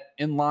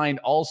line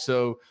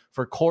also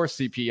for core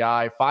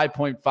CPI,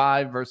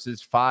 5.5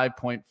 versus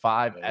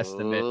 5.5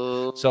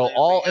 estimate. So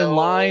all in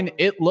line.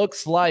 It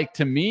looks like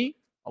to me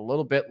a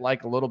little bit of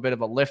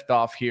a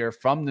liftoff here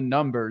from the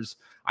numbers.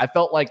 I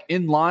felt like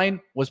in line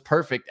was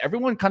perfect.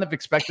 Everyone kind of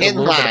expected a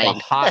little bit of a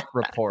hot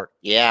report.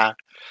 Yeah.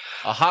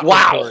 A hot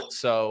report.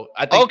 So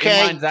I think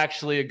in line's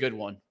actually a good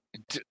one.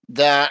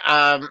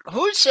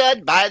 Who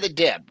said buy the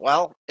dip?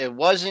 Well, it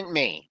wasn't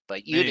me,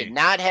 but you did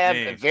not have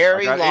a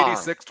very long. I got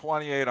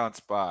 86.28 on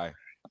SPY.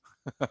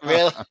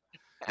 Really?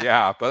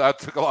 Yeah, but that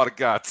took a lot of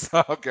guts.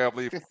 Okay, I'll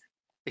leave.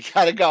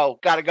 Gotta go.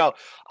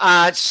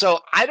 So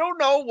I don't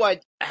know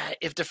what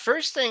if the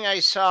first thing I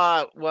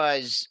saw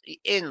was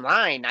in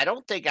line. I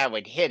don't think I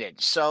would hit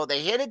it. So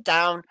they hit it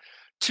down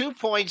 2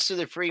 points to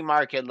the free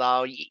market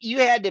low. You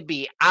had to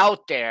be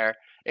out there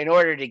in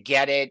order to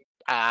get it.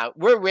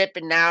 We're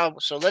ripping now,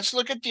 so let's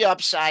look at the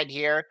upside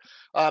here.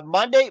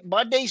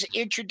 Monday's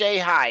intraday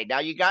high. Now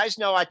you guys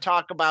know I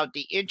talk about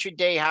the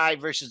intraday high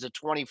versus the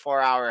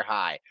 24-hour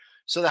high.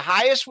 So the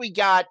highest we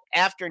got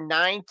after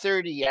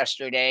 9:30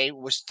 yesterday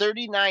was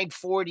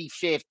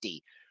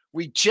 39.40.50.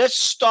 We just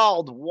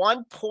stalled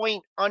 1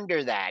 point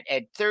under that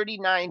at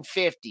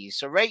 39.50.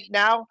 So right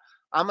now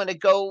I'm going to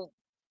go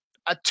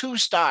a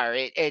 2-star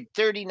at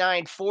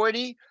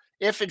 39.40.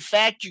 If in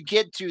fact you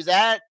get through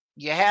that,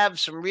 you have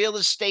some real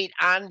estate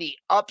on the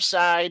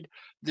upside.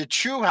 The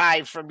true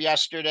high from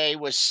yesterday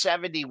was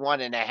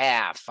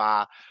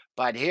 71.5.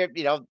 But here,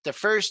 the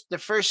first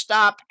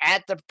stop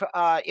at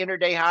the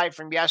interday high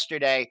from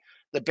yesterday,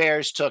 the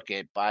Bears took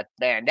it. But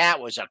man, that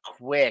was a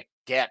quick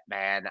dip,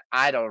 man.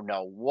 I don't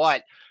know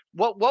what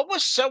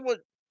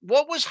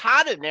was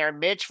hot in there,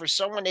 Mitch, for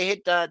someone to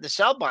hit the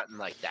sell button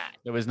like that.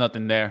 There was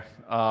nothing there.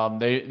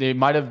 They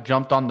might have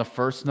jumped on the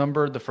first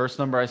number. The first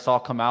number I saw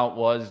come out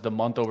was the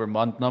month over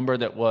month number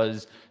that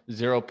was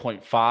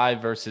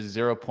 0.5 versus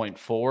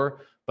 0.4.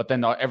 But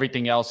then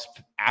everything else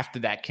after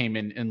that came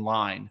in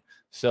line.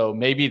 So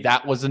maybe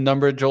that was the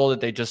number, Joel,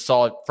 that they just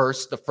saw at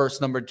first. The first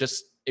number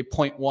just a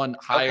 0.1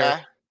 higher.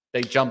 Okay.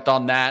 They jumped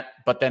on that.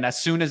 But then as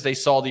soon as they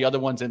saw the other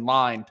ones in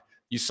line,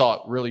 you saw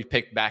it really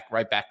pick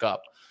right back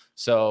up.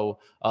 So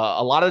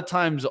a lot of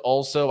times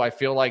also I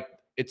feel like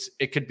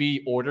it could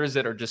be orders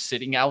that are just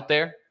sitting out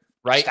there,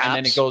 right? Stops. And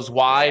then it goes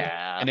wide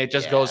and it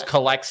just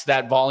collects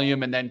that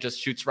volume and then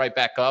just shoots right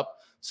back up.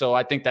 So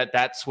I think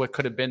that's what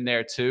could have been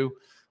there too.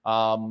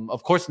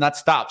 Of course, not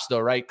stops though,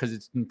 right? Because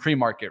it's in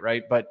pre-market,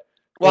 right? But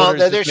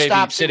there's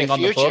stops in the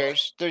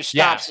futures. There's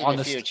stops in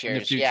the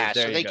futures. Yeah,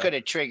 so they could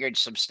have triggered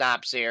some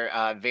stops there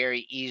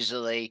very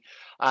easily.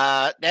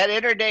 That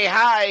intraday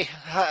high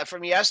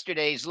from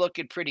yesterday is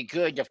looking pretty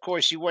good. Of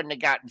course, you wouldn't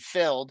have gotten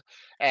filled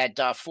at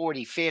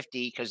 40.50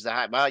 because the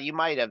high. Well, you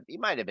might have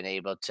been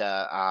able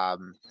to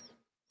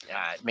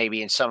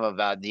maybe in some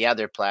of the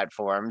other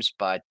platforms,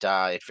 but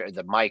if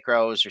the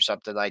micros or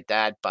something like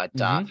that. But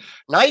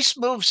nice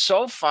move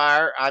so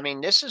far. I mean,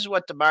 this is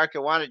what the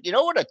market wanted. You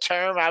know what a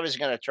term I was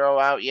going to throw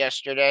out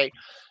yesterday,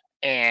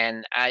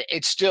 and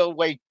it's still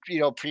way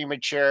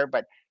premature,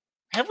 but.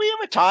 We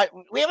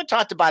haven't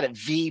talked about a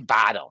V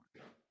bottom,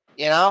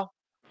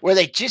 where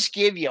they just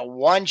give you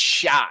one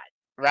shot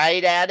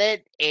right at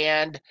it.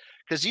 And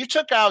because you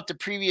took out the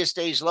previous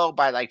day's low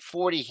by like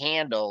 40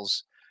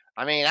 handles.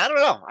 I mean, I don't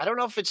know. I don't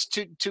know if it's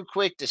too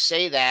quick to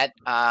say that,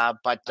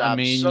 but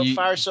so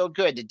far so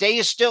good. The day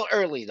is still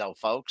early though,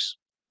 folks.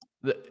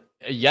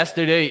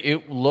 Yesterday,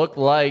 it looked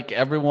like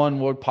everyone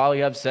would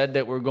probably have said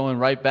that we're going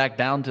right back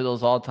down to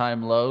those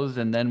all-time lows.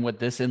 And then with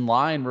this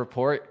in-line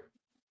report,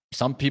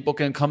 some people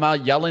can come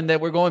out yelling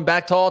that we're going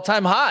back to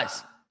all-time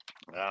highs.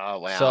 Oh,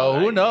 well. So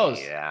who knows?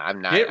 Yeah,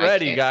 I'm not. Get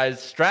ready, guys.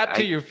 Strap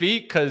to your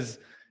feet because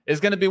it's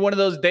going to be one of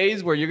those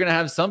days where you're going to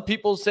have some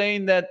people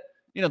saying that,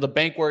 the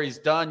bank worry's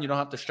done. You don't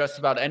have to stress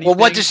about anything. Well,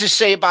 what does this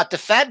say about the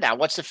Fed now?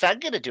 What's the Fed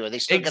going to do? Are they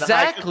still going to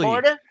hike a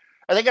quarter?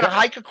 Are they going to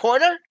hike a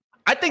quarter?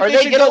 I think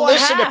they should go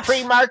listen to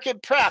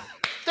pre-market prep.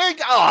 They're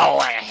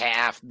a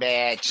half,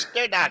 Mitch.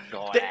 They're not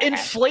going. The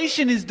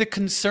inflation is the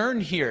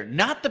concern here,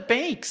 not the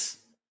banks.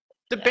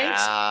 The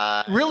banks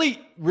really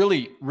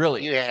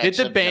did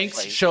the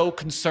banks show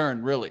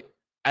concern? Really,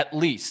 at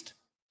least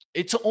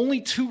it's only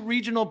 2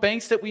 regional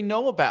banks that we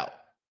know about.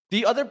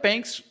 The other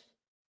banks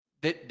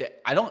that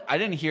I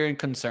didn't hear any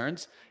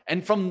concerns.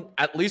 And from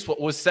at least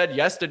what was said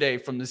yesterday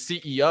from the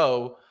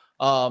CEO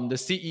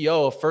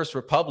of First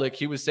Republic,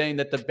 he was saying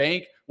that the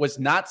bank was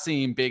not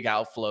seeing big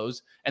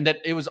outflows and that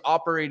it was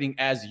operating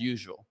as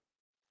usual.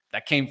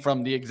 That came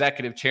from the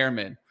executive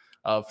chairman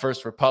of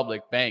First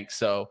Republic Bank.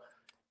 So.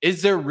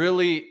 Was there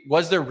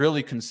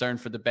really concern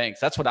for the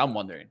banks? That's what I'm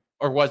wondering.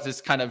 Or was this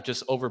kind of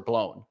just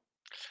overblown?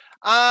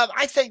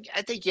 I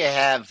think you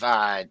have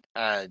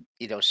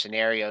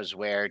scenarios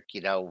where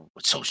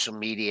with social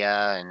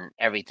media and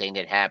everything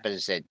that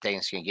happens that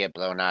things can get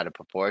blown out of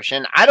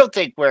proportion. I don't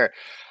think we're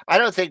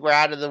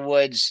out of the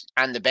woods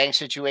on the bank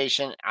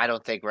situation. I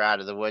don't think we're out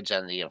of the woods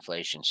on the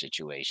inflation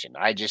situation.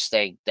 I just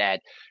think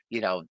that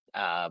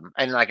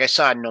and like I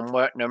saw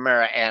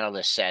Nomura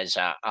analyst says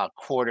a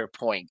quarter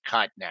point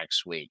cut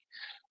next week.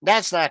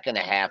 That's not going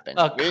to happen.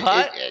 A cut?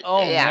 Man,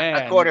 a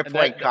man. quarter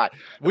point cut.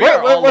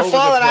 We're We're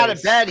falling out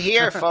of bed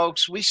here,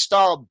 folks. We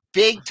stalled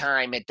big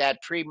time at that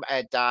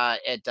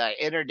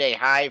interday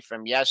high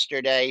from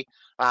yesterday.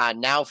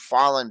 Now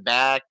falling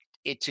back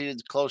into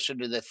closer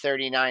to the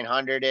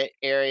 3,900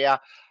 area.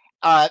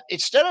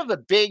 Instead of a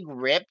big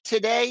rip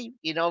today,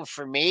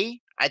 for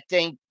me, I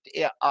think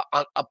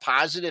a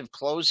positive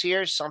close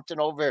here, something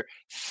over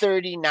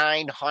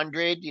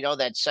 3,900,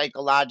 that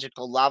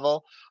psychological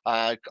level.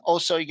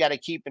 Also, you got to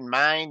keep in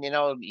mind,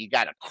 you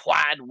got a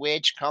quad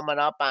witch coming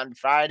up on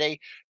Friday.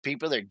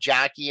 People are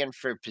jockeying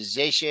for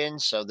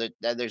positions, so that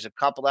there's a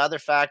couple other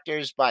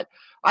factors, but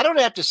I don't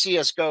have to see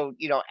us go,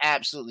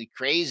 absolutely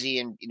crazy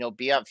and,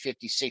 be up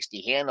 50,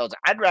 60 handles.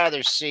 I'd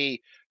rather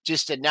see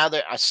just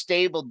a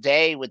stable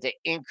day with an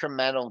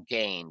incremental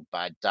gain.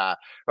 But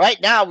right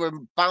now we're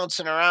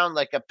bouncing around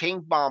like a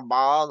ping pong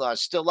ball,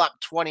 still up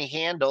 20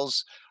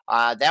 handles.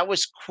 That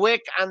was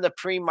quick on the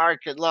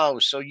pre-market low.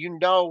 So, you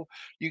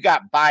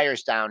got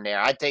buyers down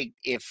there. I think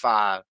if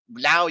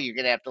now you're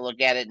going to have to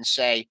look at it and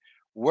say,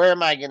 where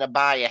am I going to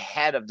buy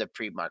ahead of the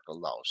pre-market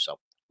low? So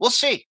we'll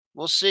see.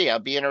 We'll see. It'll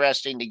be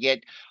interesting to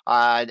get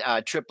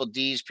Triple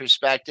D's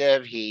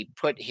perspective. He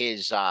put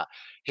his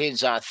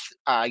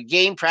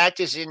game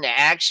practice into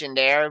action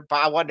there,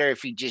 but I wonder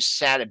if he just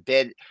sat a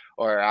bit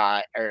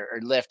or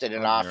lifted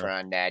an offer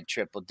on that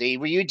Triple D.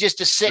 Were you just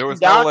a sitting There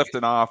was duck? no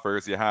lifting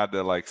offers. You had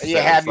to you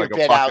have your like a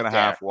bid buck out and a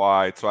there. half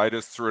wide. So I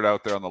just threw it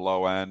out there on the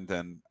low end,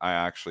 and I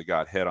actually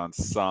got hit on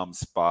some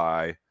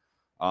SPY.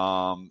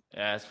 Yeah,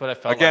 that's what I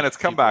felt. Again, it's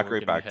come back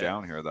right back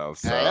down here though,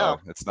 so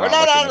it's not. We're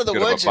not out of the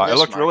woods. It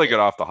looked really good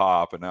off the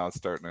hop, and now it's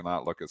starting to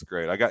not look as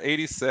great. I got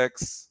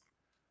 86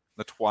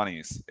 in the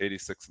 20s,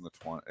 86 in the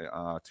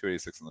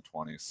 286 in the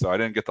 20s. So I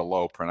didn't get the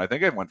low print. I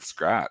think I went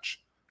scratch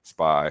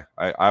SPY.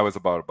 I was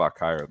about a buck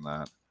higher than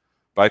that,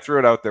 but I threw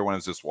it out there when it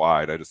was just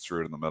wide. I just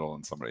threw it in the middle,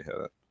 and somebody hit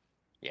it.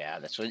 Yeah,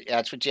 that's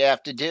what you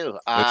have to do.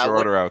 Get your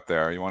order out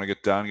there. You want to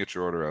get done? Get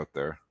your order out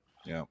there.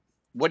 Yeah.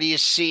 What are you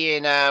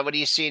seeing? What are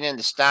you seeing in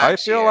the stocks? I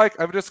feel like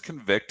I'm just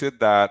convicted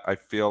that I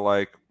feel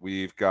like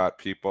we've got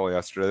people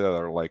yesterday that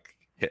are like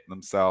hitting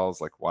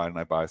themselves. Like, why didn't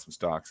I buy some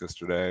stocks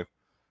yesterday?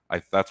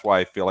 That's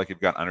why I feel like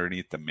you've got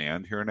underneath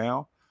demand here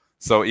now.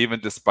 So even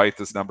despite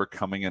this number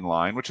coming in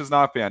line, which is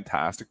not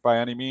fantastic by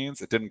any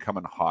means, it didn't come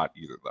in hot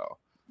either, though.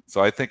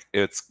 So I think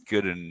it's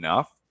good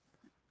enough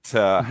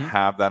to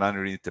have that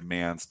underneath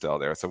demand still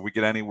there. So if we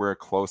get anywhere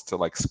close to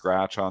like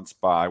scratch on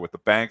SPY with the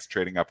banks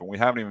trading up, and we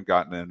haven't even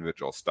gotten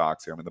individual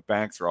stocks here. I mean, the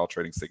banks are all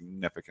trading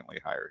significantly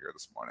higher here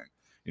this morning.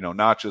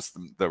 Not just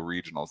the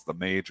regionals, the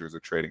majors are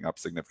trading up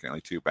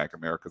significantly too. Bank of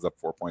America's up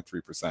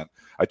 4.3%.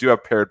 I do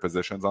have paired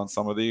positions on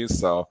some of these.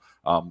 So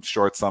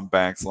short some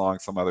banks, long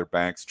some other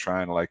banks,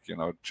 trying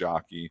to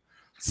jockey.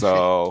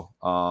 So,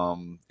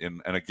 and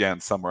again,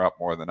 some are up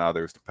more than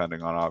others,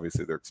 depending on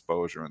obviously their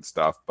exposure and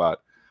stuff.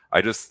 But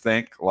I just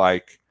think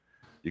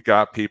you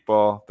got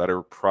people that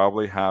are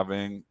probably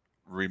having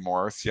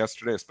remorse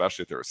yesterday,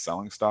 especially if they were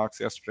selling stocks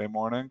yesterday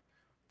morning,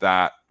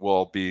 that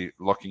will be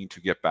looking to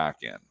get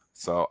back in.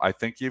 So I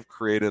think you've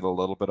created a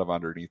little bit of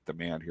underneath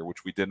demand here,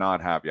 which we did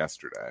not have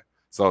yesterday.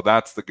 So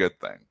that's the good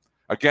thing.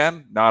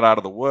 Again, not out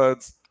of the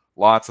woods.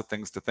 Lots of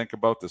things to think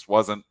about. This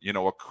wasn't,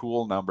 a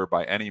cool number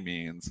by any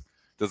means.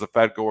 Does the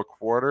Fed go a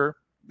quarter?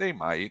 They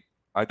might.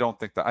 I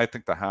think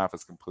the half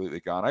is completely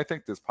gone. I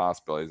think there's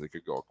possibilities they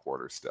could go a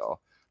quarter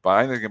still, but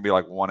I think it can be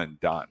like one and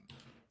done.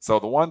 So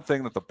the one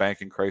thing that the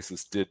banking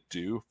crisis did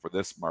do for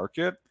this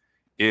market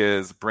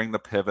is bring the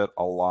pivot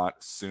a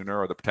lot sooner,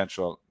 or the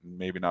potential,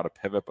 maybe not a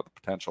pivot, but the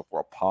potential for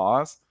a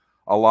pause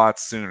a lot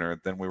sooner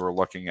than we were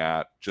looking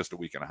at just a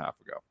week and a half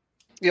ago.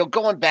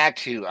 Going back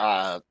to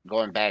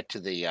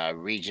the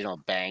regional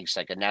banks,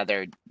 like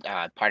another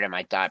part of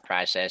my thought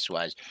process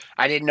was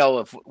I didn't know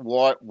if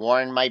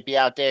Warren might be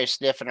out there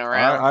sniffing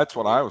around. That's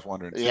what I was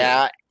wondering too.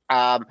 Yeah.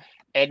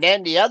 And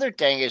then the other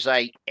thing is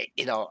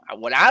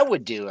what I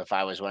would do if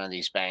I was one of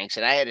these banks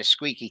and I had a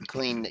squeaky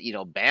clean,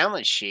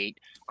 balance sheet,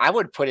 I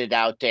would put it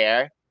out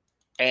there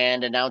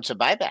and announce a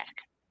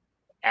buyback.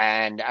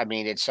 And I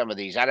mean, it's some of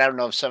these. I don't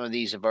know if some of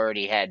these have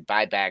already had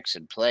buybacks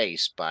in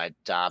place, but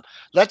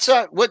let's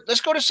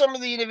go to some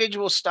of the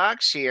individual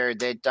stocks here.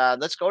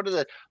 Let's go to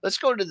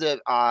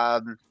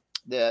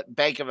the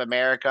Bank of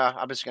America.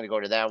 I'm just going to go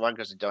to that one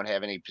because I don't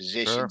have any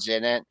positions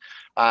in it.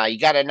 You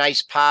got a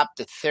nice pop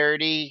to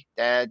 30.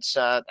 That's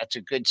a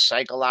good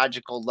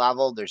psychological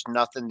level. There's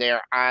nothing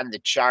there on the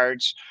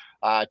charts.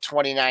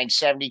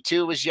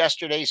 29.72 was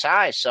yesterday's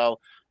high, so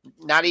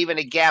not even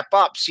a gap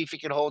up. See if you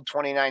can hold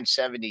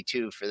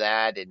 29.72 for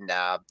that. And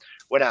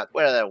what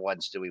other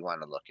ones do we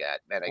want to look at?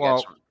 Man,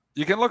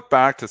 You can look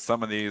back to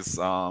some of these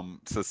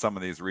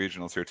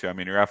regionals here too. I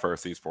mean, your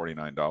FRC is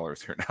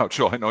 $49 here now,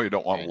 Joel. I know you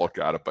don't want to look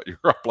at it, but you're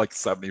up like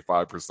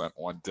 75%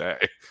 one day.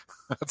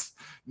 That's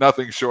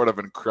nothing short of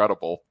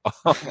incredible.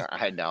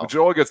 I know. When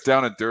Joel gets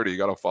down and dirty, you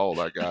got to follow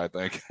that guy, I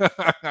think.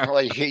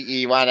 Well,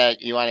 you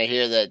wanna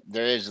hear that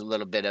there is a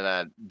little bit of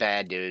a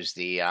bad news.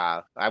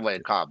 I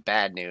wouldn't call it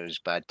bad news,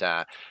 but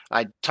I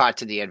talked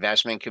to the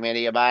investment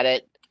committee about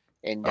it,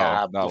 and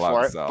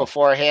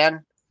beforehand,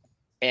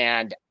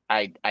 and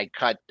I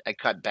cut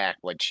back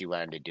what she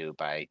wanted to do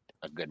by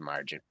a good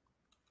margin.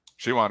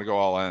 She wanted to go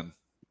all in.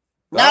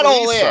 Not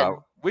all in.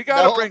 We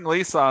got to bring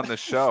Lisa on the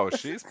show.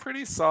 She's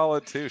pretty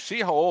solid too. She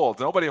holds.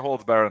 Nobody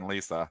holds better than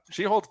Lisa.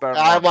 She holds better.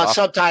 Well,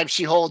 sometimes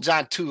she holds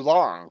on too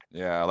long.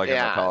 Yeah, like in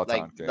the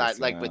Peloton case.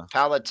 Like with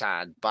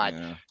Peloton. But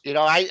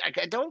I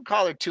don't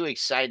call her too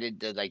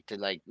excited to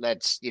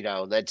let's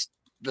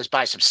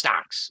buy some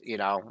stocks.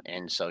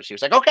 And so she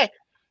was like, okay.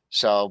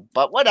 So,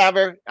 but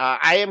whatever.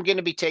 I am going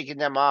to be taking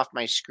them off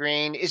my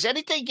screen. Is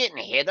anything getting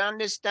hit on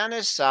this,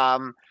 Dennis?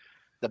 The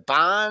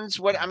bonds,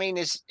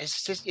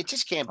 it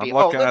just can't be. I'm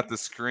looking at the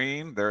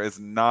screen. There is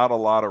not a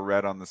lot of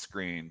red on the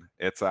screen.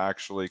 It's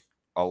actually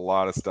a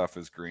lot of stuff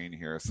is green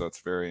here. So it's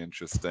very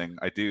interesting.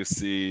 I do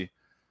see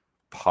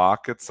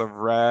pockets of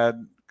red.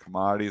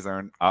 Commodities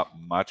aren't up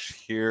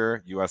much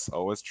here.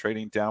 USO is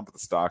trading down, but the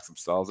stocks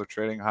themselves are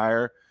trading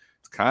higher.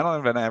 It's kind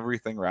of an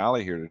everything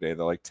rally here today.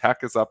 Though, like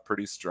tech is up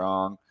pretty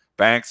strong.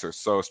 Banks are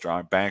so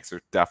strong. Banks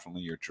are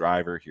definitely your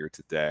driver here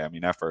today. I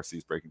mean, FRC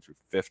is breaking through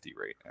 50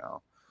 right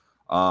now.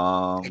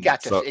 It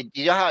got to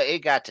how it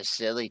got to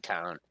silly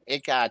town.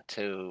 It got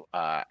to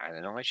I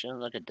don't know. I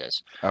shouldn't look at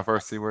this.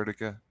 FRC, where'd it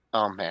go?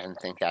 Oh man,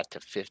 I think got to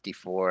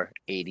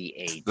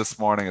 54.88 this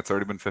morning. It's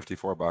already been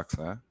 $54,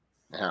 huh?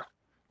 Yeah.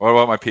 What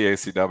about my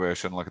PACW? I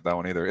shouldn't look at that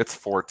one either. It's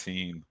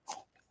 14.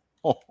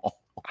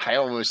 I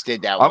almost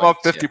did that. I'm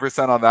up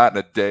 50% on that in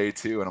a day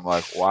too, and I'm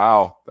like,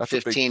 wow, that's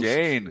 15, a big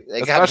gain.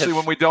 Especially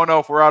when we don't know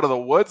if we're out of the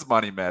woods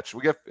money, Mitch.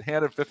 We get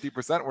handed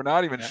 50%. We're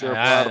not even sure if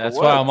we're out of the woods.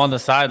 That's why I'm on the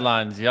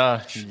sidelines. Yeah,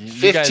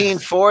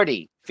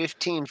 1540.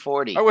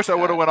 1540. I wish I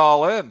would have went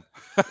all in.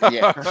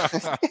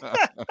 Yeah.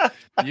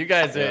 You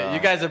guys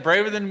are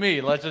braver than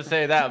me. Let's just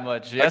say that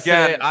much.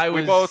 Yesterday, I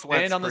was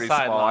staying on the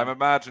sideline. I'm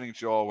imagining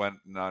Joel went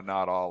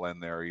not all in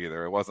there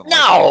either. It wasn't.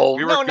 No,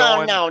 we were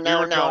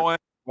going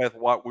with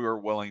what we were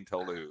willing to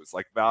lose,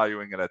 like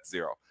valuing it at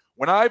zero.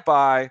 When I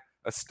buy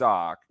a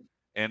stock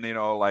and,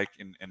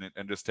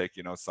 and just take,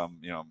 some,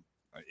 even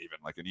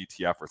like an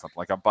ETF or something,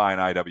 like I'm buying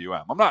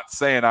IWM. I'm not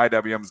saying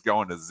IWM is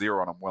going to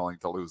zero and I'm willing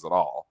to lose it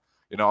all.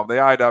 The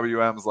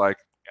IWM's like,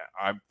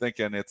 I'm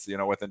thinking it's,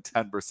 within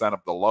 10%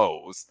 of the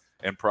lows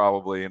and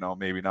probably,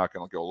 maybe not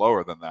going to go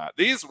lower than that.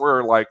 These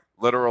were like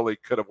literally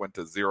could have went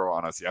to zero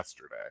on us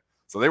yesterday.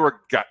 So they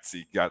were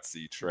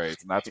gutsy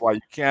trades. And that's why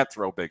you can't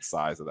throw big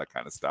size of that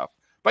kind of stuff.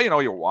 But,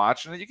 you're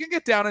watching it. You can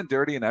get down and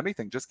dirty and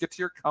anything. Just get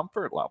to your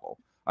comfort level.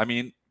 I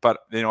mean, but,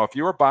 if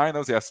you were buying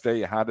those yesterday,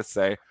 you had to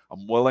say,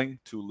 I'm willing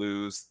to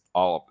lose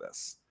all of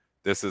this.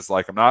 This is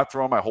like, I'm not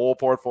throwing my whole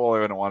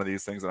portfolio into one of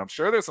these things. And I'm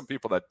sure there's some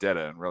people that did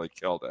it and really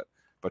killed it.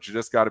 But you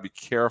just got to be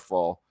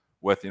careful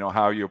with,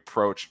 how you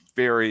approach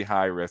very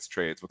high risk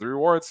trades. But the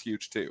reward's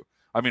huge too.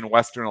 I mean,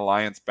 Western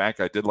Alliance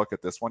Bank, I did look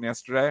at this one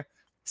yesterday,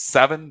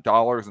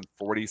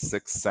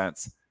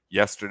 $7.46.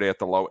 Yesterday at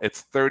the low.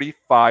 It's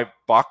 $35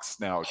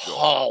 now, Joel.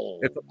 Oh.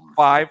 It's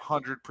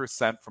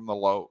 500% from the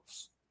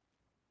lows.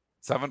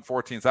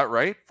 714, is that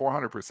right?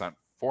 400%.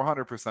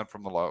 400%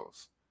 from the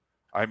lows.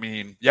 I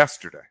mean,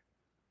 yesterday.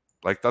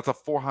 Like, that's a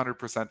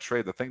 400%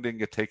 trade. The thing didn't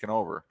get taken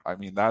over. I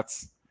mean,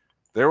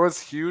 there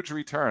was huge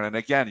return. And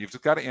again, you've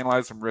just got to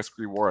analyze some risk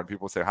reward. And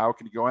people say, how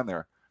can you go in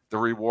there? The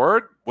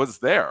reward was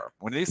there.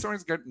 When these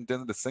things get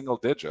into single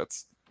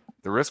digits,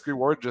 the risk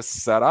reward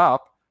just set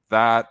up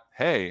that,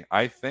 hey,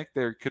 I think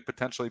there could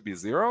potentially be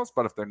zeros,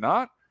 but if they're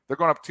not, they're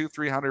going up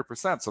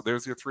 200-300%. So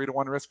there's your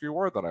 3-to-1 risk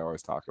reward that I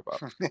always talk about.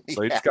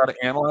 So you just got to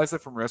analyze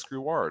it from risk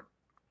reward.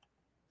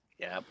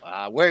 Yeah,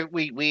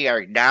 we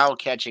are now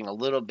catching a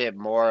little bit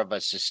more of a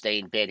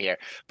sustained bid here,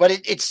 but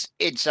it's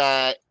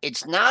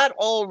not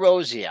all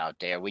rosy out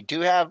there. We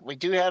do have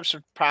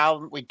some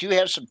problem. We do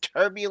have some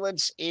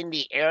turbulence in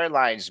the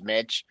airlines.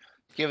 Mitch,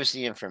 give us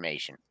the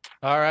information.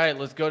 All right,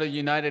 let's go to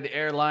United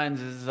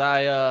Airlines. As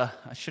I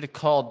should have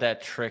called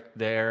that trick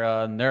there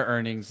on their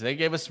earnings. They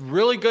gave us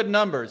really good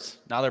numbers.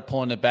 Now they're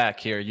pulling it back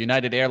here.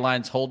 United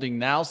Airlines Holding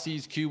now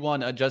sees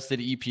Q1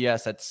 adjusted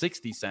EPS at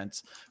 60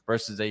 cents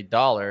versus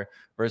 $1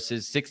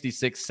 versus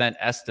 66-cent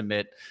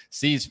estimate.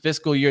 Sees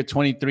fiscal year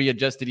 23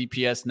 adjusted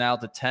EPS now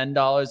to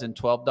 $10 and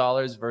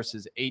 $12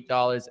 versus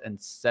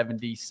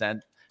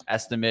 $8.70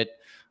 estimate.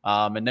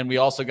 And then we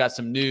also got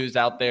some news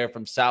out there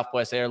from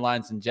Southwest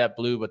Airlines and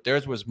JetBlue, but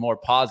theirs was more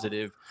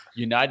positive.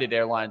 United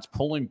Airlines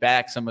pulling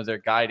back some of their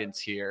guidance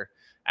here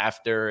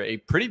after a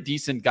pretty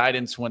decent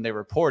guidance when they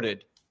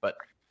reported, but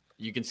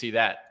you can see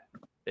that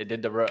they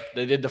did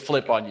the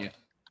flip on you.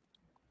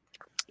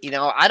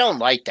 I don't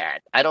like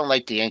that. I don't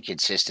like the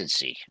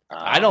inconsistency.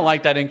 I don't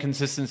like that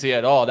inconsistency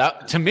at all.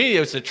 That to me,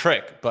 it was a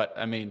trick, but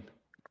I mean,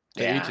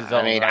 Yeah,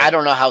 I mean, right? I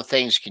don't know how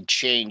things can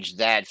change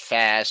that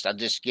fast. I'll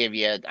just give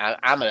you.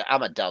 I'm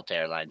a Delta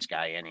Airlines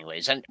guy,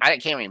 anyways, and I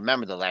can't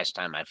remember the last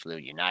time I flew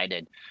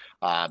United.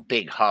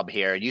 Big hub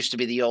here. It used to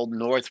be the old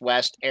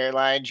Northwest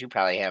Airlines. You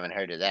probably haven't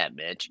heard of that,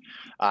 Mitch.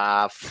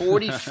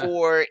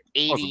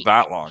 4480. Wasn't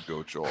that long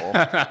ago, Joel.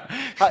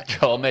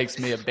 Joel makes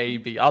me a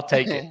baby. I'll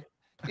take it.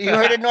 You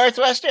heard of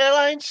Northwest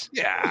Airlines?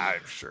 Yeah,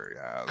 I'm sure.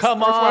 Yeah.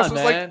 Come Northwest on,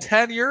 was man. like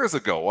 10 years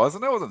ago,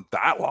 wasn't it? It wasn't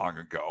that long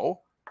ago.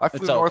 I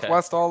flew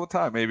Northwest all the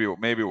time. Maybe it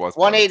was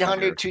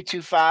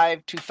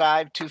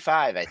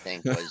 1-800-225-2525. I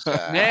think was.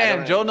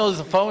 Man, Joe knows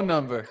the phone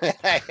number.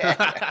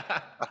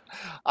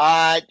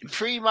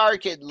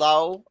 Pre-market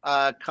low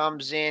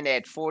comes in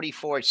at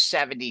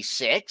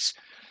 44.76.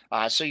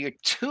 So you're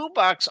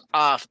 $2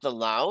 off the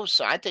low.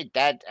 So I think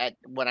that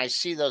when I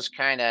see those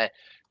kind of,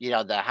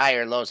 the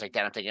higher lows like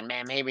that, I'm thinking,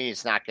 man, maybe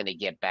it's not going to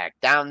get back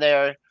down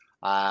there.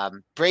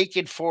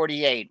 Breaking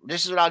 48.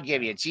 This is what I'll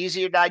give you. It's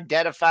easier to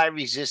identify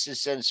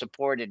resistance and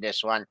support in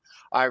this one.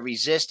 Our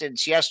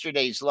resistance,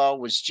 yesterday's low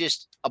was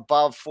just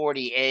above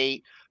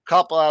 48.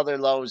 Couple other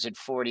lows at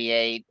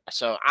 48.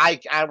 So I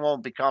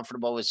won't be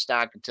comfortable with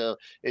stock until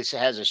it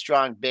has a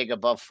strong big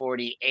above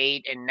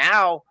 48. And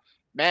now,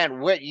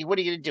 man, what are you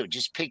going to do?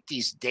 Just pick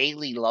these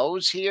daily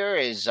lows here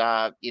as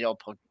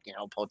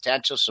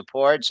potential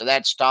support. So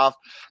that's tough.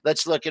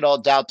 Let's look at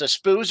old Delta.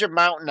 Spoos are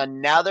mounting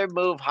another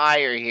move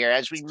higher here,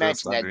 as we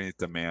mentioned. Underneath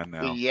demand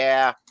now.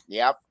 Yeah.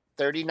 Yep.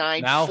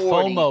 39.40. Now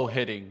FOMO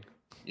hitting.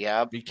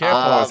 Yep. Be careful.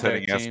 FOMO was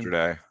hitting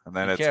yesterday, and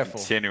then it's careful.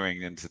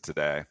 Continuing into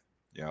today.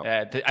 Yep.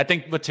 Yeah. I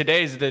think, but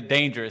today's the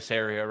dangerous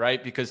area,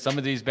 right? Because some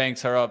of these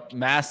banks are up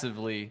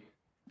massively.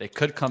 They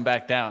could come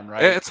back down,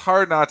 right? It's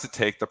hard not to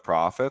take the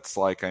profits.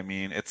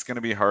 It's going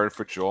to be hard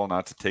for Joel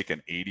not to take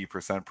an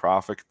 80%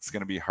 profit. It's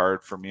going to be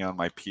hard for me on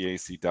my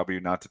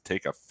PACW not to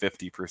take a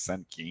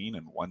 50% gain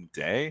in one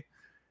day.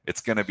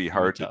 It's going to be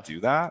hard to do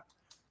that.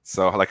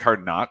 So,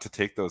 hard not to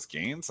take those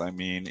gains. I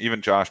mean,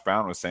 even Josh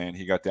Brown was saying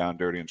he got down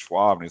dirty in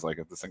Schwab, and he's like,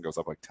 if this thing goes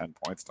up 10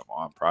 points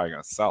tomorrow, I'm probably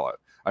going to sell it.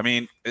 I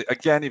mean,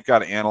 again, you've got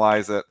to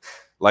analyze it.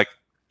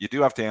 You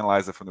do have to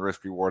analyze it from the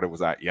risk reward it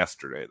was at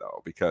yesterday,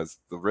 though, because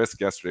the risk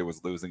yesterday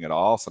was losing it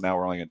all. So now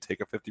we're only going to take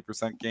a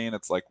 50% gain.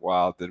 It's like,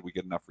 wow, did we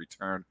get enough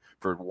return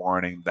for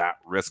warranting that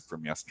risk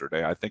from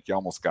yesterday? I think you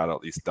almost got to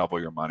at least double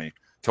your money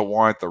to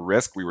warrant the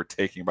risk we were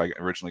taking by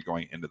originally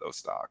going into those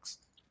stocks.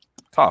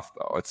 Tough,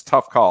 though. It's a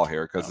tough call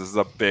here because this is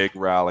a big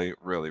rally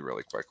really,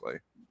 really quickly.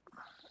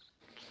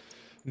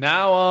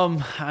 Now,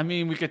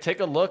 we could take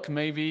a look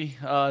maybe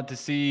to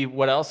see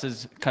what else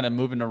is kind of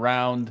moving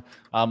around.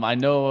 I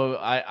know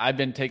I've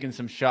been taking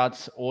some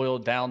shots, oil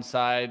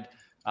downside.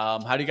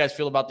 How do you guys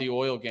feel about the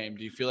oil game?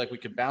 Do you feel like we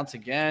could bounce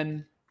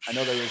again? I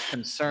know there was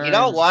concern. You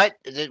know what?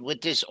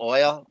 With this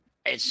oil,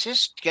 it's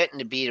just getting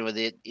to be with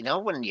it.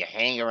 When you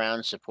hang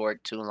around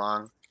support too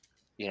long,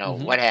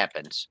 what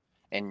happens?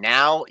 And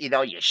now, you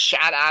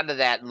shot out of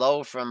that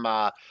low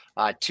from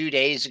 2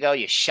 days ago.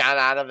 You shot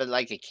out of it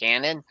like a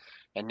cannon.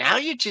 And now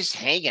you're just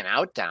hanging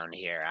out down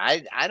here.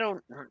 I've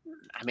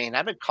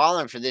been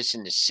calling for this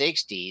in the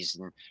 60s,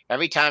 and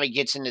every time it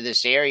gets into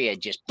this area,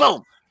 it just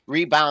boom,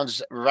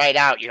 rebounds right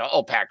out.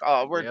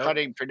 OPEC, we're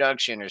cutting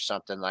production or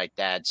something like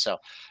that. So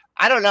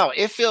I don't know.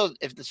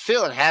 It's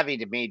feeling heavy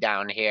to me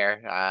down here.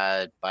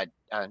 But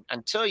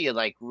until you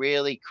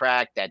really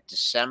crack that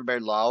December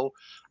low,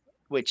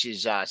 which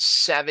is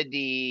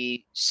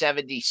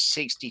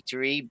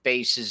 70.63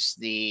 bases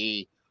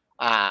the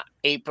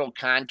April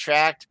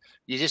contract.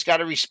 You just got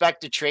to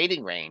respect the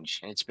trading range.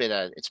 And it's been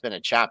a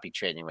choppy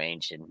trading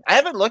range. And I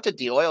haven't looked at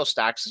the oil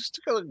stocks. Let's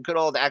take a good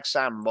old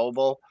Exxon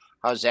Mobil.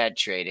 How's that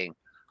trading?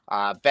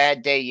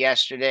 Bad day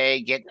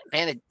yesterday.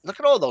 Look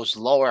at all those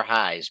lower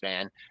highs,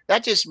 man.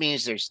 That just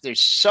means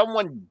there's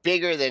someone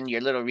bigger than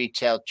your little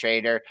retail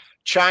trader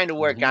trying to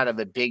work out of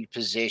a big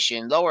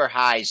position. Lower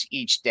highs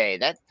each day.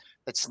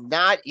 That's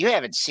not, you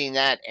haven't seen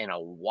that in a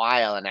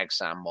while in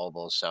Exxon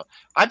Mobil. So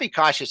I'd be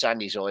cautious on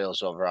these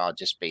oils overall,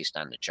 just based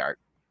on the chart.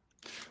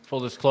 Full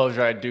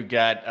disclosure, I do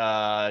get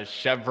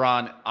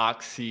Chevron,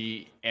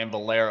 Oxy, and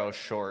Valero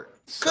short.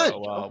 Good.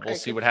 So we'll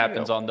see what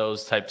happens on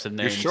those types of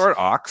names. You're short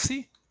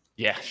Oxy?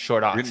 Yeah,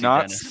 short Oxy. You're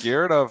not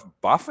scared of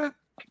Buffett?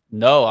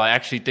 No, I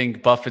actually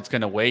think Buffett's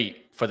going to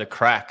wait for the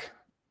crack.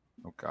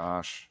 Oh,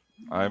 gosh.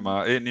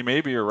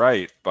 Maybe you're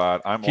right,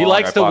 but he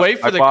likes to wait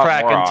for the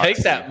crack and take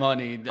that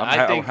money.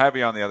 I'm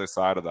heavy on the other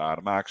side of that.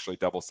 I'm actually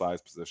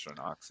double-sized position in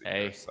Oxy.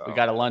 Hey, we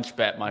got a lunch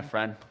bet, my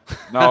friend.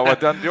 No, you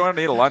don't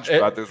need a lunch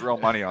bet. There's real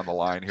money on the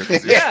line here.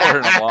 But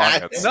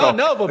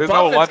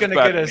Buffett's going to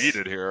get us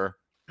needed here.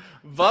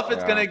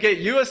 Buffett's going to get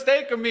you a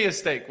steak or me a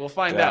steak. We'll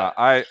find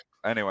out.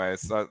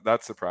 Anyways,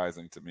 that's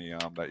surprising to me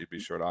that you'd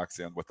be short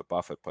Oxy with the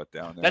Buffett put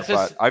down there.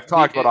 But I've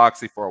talked about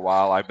Oxy for a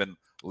while. I've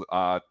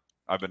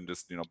been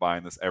just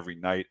buying this every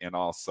night and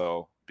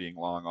also being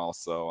long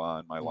also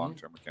on my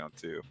long-term account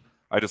too.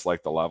 I just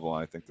like the level,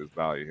 and I think there's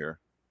value here.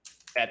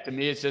 Yeah, to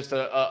me, it's just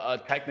a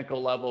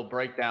technical level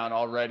breakdown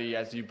already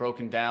as you've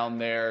broken down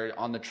there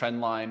on the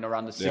trend line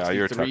around the 63s. Yeah,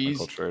 you're a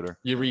technical trader.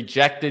 You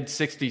rejected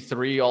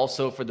 63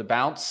 also for the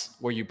bounce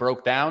where you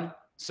broke down.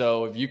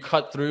 So if you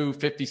cut through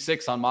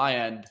 56 on my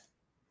end,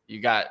 you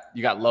got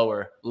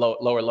lower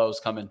lows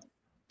coming.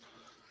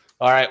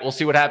 All right, we'll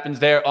see what happens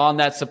there on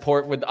that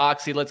support with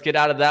Oxy. Let's get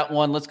out of that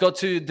one. Let's go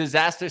to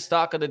disaster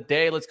stock of the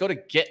day. Let's go to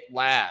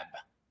GitLab.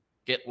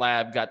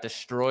 GitLab got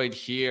destroyed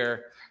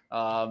here.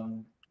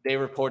 They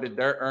reported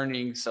their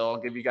earnings, so I'll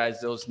give you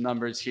guys those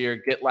numbers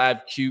here.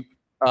 GitLab Q4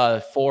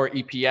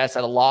 EPS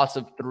at a loss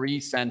of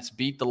 3 cents,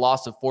 beat the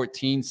loss of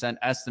 14-cent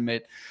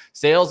estimate.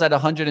 Sales at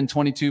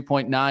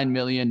 122.9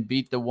 million,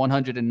 beat the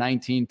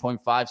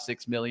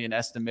 119.56 million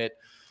estimate.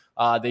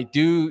 They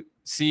do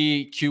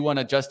see Q1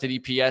 adjusted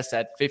EPS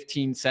at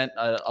 15 cent,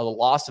 a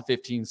loss of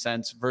 15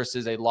 cents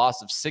versus a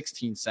loss of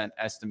 16 cent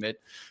estimate.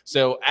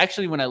 So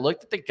actually, when I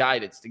looked at the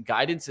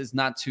guidance is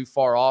not too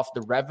far off.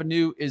 The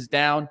revenue is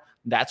down.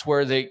 That's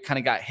where they kind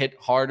of got hit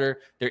harder.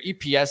 Their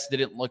EPS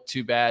didn't look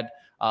too bad.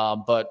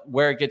 But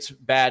where it gets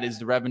bad is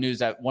the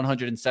revenues at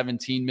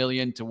 117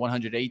 million to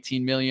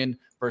 118 million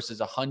versus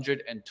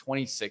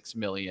 126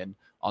 million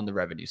on the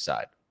revenue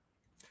side.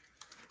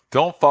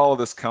 Don't follow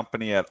this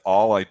company at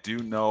all. I do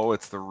know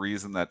it's the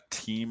reason that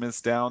Team is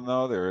down,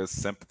 though. There is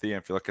sympathy.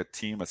 If you look at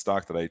Team, a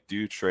stock that I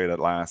do trade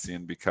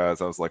Atlassian,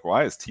 because I was like,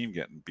 why is Team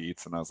getting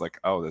beats? And I was like,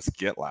 oh, this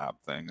GitLab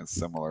thing is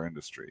similar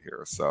industry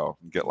here. So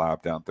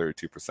GitLab down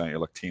 32%. You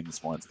look Team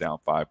this morning's down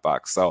 $5.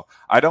 So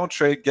I don't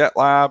trade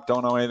GitLab.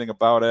 Don't know anything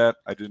about it.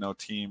 I do know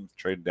Team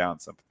trading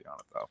down, sympathy on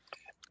it, though.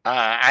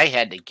 I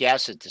had to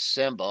guess at the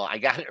symbol. I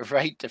got it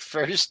right the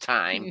first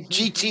time.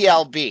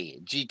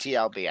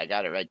 GTLB. I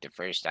got it right the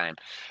first time.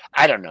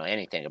 I don't know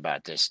anything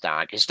about this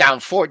stock. It's down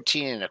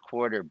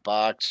 14.25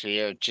 bucks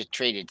here. Just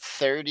traded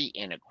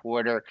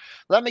 30.25.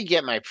 Let me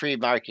get my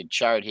pre-market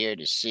chart here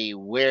to see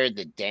where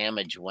the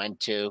damage went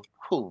to.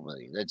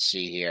 Let's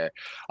see here.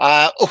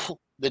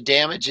 The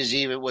damage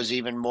was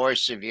even more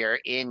severe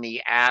in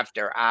the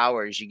after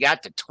hours. You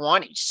got to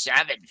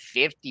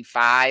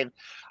 27.55.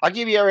 I'll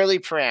give you early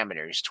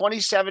parameters.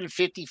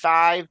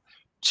 27.55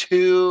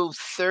 to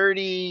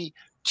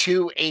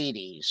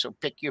 32.80. So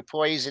pick your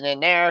poison in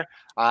there.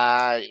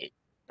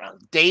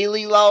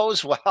 Daily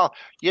lows. Well,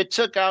 you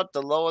took out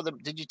the low of the.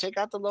 Did you take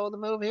out the low of the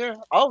move here?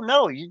 Oh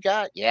no, you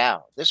got.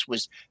 Yeah, this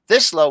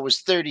low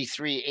was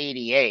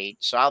 33.88.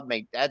 So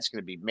that's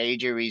going to be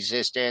major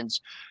resistance.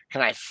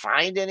 Can I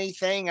find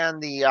anything on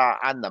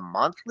the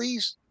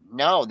monthlies?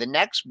 No, the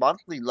next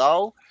monthly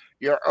low,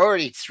 you're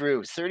already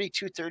through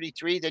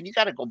 32.33. Then you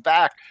got to go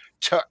back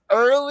to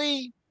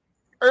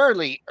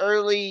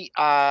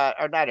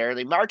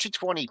March of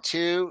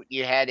 22,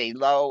 you had a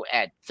low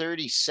at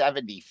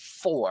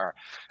 30.74.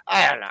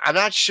 I don't know. I'm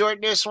not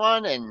shorting this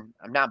one, and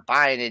I'm not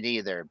buying it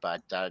either,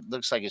 but it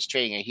looks like it's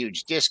trading a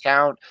huge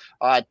discount.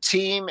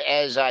 Team,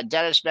 as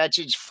Dennis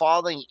mentioned,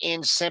 falling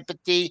in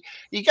sympathy.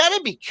 You got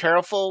to be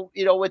careful,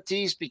 with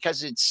these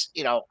because it's,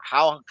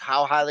 how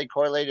highly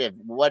correlated,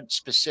 what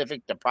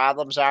specific the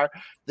problems are.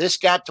 This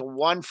got to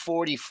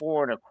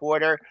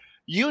 144.25.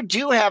 You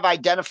do have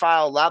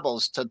identifiable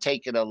levels to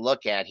take a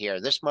look at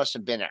here. This must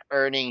have been an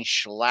earnings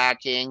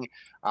shellacking.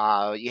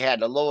 You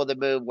had a low of the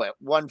move,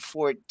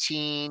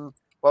 114.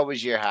 What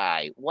was your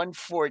high?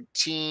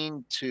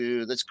 114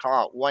 to, let's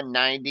call it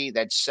 190.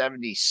 That's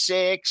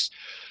 76.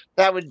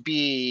 That would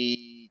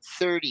be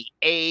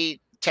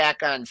 38.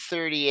 Tack on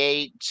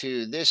 38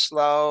 to this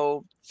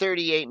low.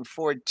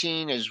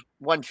 38.14 is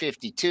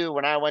 152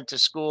 when I went to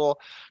school.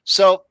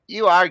 So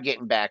you are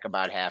getting back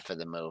about half of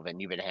the move,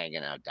 and you've been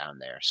hanging out down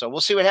there. So we'll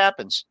see what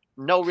happens.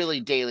 No really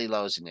daily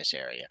lows in this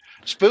area.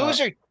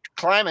 Spoos are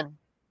climbing.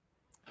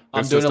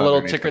 I'm doing a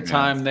little ticker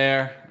time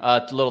there.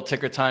 A little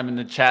ticker time in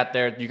the chat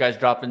there. You guys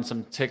dropping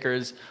some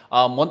tickers.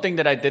 One thing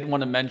that I did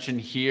want to mention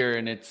here,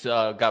 and it's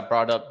got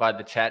brought up by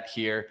the chat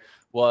here,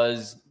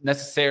 was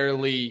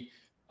necessarily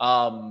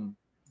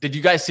did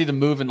you guys see the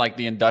move in like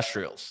the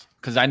industrials?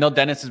 Because I know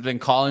Dennis has been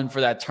calling for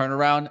that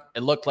turnaround.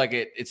 It looked like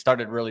it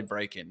started really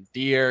breaking.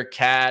 Deere,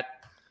 Cat,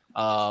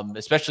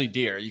 especially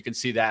Deere. You can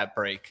see that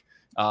break.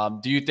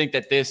 Do you think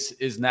that this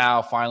is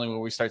now finally where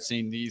we start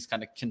seeing these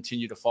kind of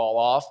continue to fall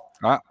off?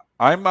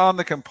 I'm on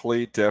the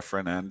complete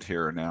different end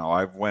here now.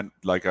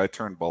 I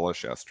turned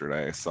bullish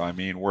yesterday. So,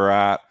 we're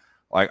at,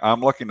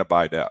 I'm looking to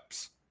buy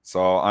dips.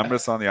 So I'm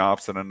just on the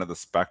opposite end of the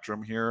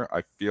spectrum here.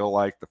 I feel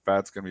like the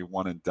Fed's going to be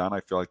one and done.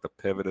 I feel like the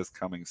pivot is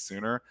coming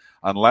sooner.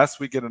 Unless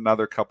we get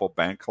another couple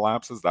bank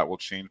collapses, that will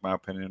change my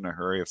opinion in a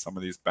hurry if some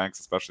of these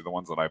banks, especially the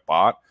ones that I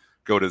bought,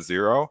 go to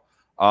zero.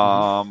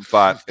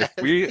 But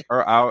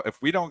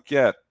if we don't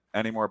get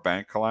any more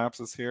bank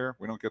collapses here,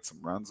 we don't get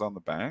some runs on the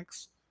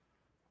banks,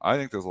 I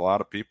think there's a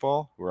lot of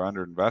people who are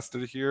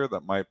underinvested here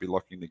that might be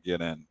looking to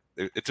get in.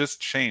 It just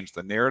changed.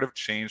 The narrative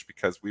changed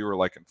because we were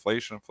like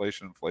inflation.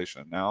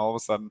 Now all of a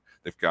sudden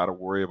they've got to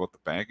worry about the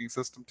banking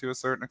system to a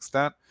certain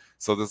extent.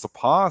 So there's a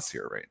pause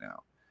here right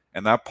now.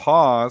 And that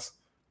pause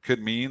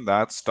could mean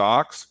that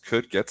stocks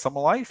could get some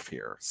life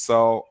here.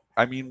 So,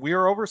 we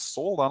are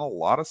oversold on a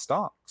lot of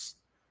stocks.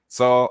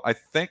 So I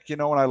think,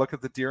 when I look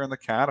at the Deere and the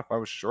Cat, if I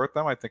was short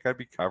them, I think I'd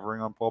be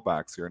covering on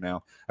pullbacks here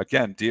now.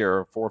 Again,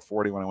 Deere,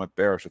 440 when I went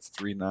bearish. It's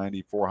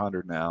 390,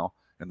 400 now.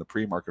 in the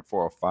pre-market.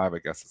 405, I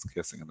guess it's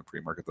kissing in the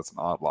pre-market. That's an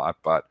odd lot,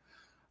 but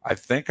I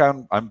think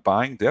I'm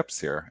buying dips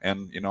here,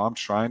 and I'm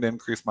trying to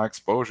increase my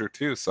exposure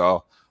too.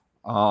 So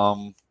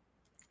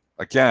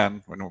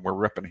again, when we're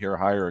ripping here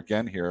higher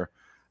again here,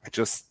 I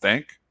just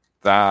think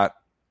that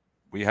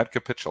we had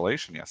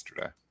capitulation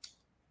yesterday.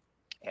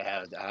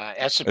 Yeah,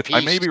 S&P. I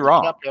may be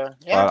wrong, but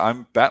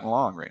I'm betting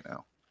long right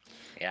now.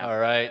 Yeah. All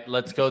right,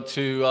 let's go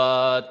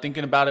to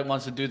thinking about it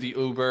wants to do the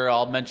Uber.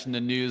 I'll mention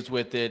the news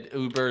with it.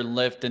 Uber,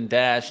 Lyft, and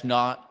Dash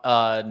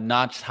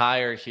notched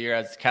higher here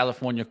as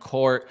California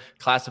court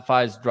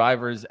classifies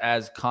drivers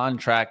as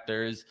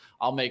contractors.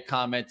 I'll make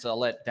comments. I'll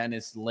let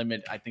Dennis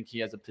limit. I think he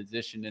has a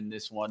position in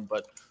this one,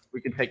 but we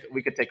could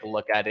take a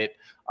look at it.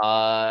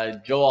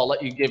 Joe, I'll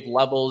let you give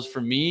levels.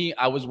 For me,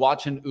 I was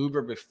watching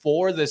Uber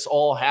before this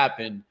all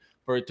happened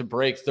for it to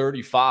break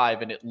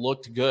 35, and it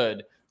looked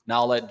good.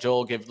 Now I'll let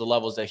Joel give the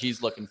levels that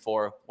he's looking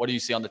for. What do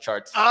you see on the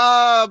charts?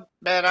 Man,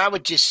 I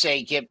would just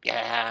say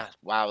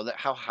wow,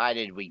 how high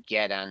did we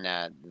get on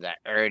the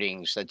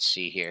earnings? Let's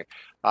see here.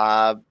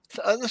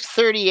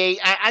 38.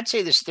 I'd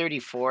say this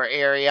 34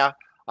 area.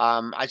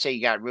 I'd say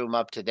you got room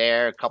up to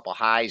there. A couple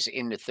highs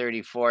in the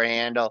 34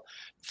 handle.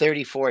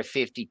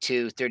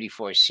 34.52,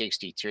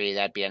 34.63.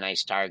 That'd be a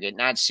nice target.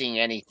 Not seeing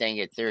anything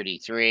at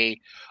 33.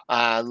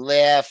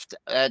 Lyft.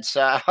 That's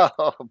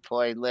oh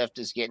boy, Lyft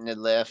is getting a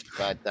lift.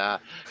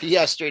 But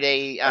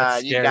yesterday,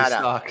 you got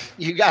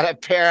a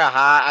pair of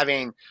high. I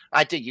mean,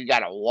 I think you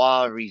got a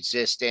wall of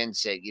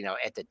resistance at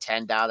at the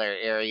 $10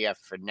 area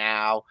for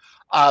now.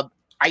 I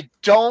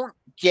don't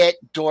get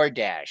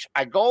DoorDash.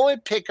 I go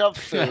and pick up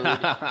food.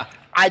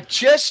 I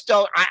just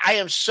don't. I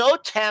am so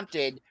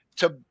tempted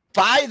to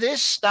buy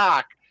this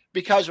stock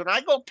because when I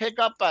go pick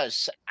up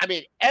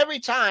every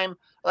time,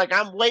 like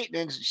I'm waiting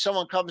and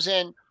someone comes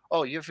in,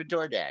 oh, you're for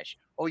DoorDash.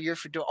 Oh, you're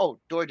for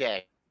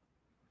DoorDash.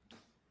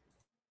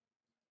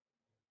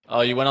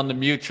 Oh, you went on the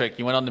mute trick.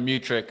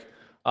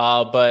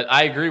 But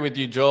I agree with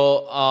you,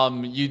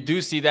 Joel. You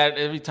do see that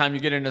every time you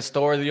get in a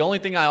store. The only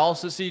thing I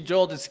also see,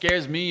 Joel, that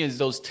scares me is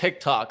those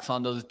TikToks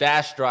on those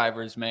Dash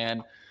drivers,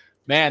 man.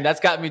 Man,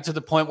 that's got me to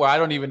the point where I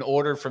don't even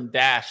order from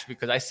Dash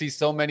because I see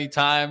so many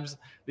times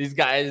these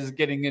guys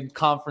getting in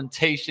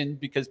confrontation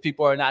because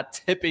people are not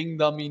tipping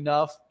them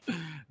enough.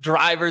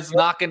 Drivers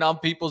knocking on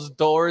people's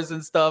doors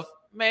and stuff.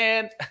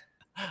 Man,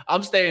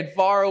 I'm staying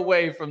far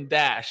away from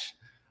Dash.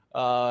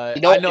 I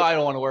know I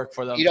don't want to work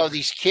for them.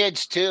 These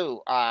kids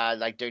too,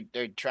 like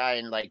they're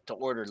trying like to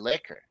order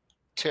liquor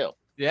too.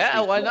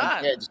 Yeah, why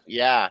not? Kids.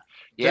 Yeah.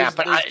 There's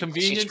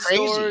convenience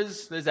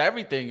stores. There's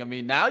everything. I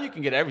mean, now you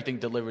can get everything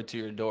delivered to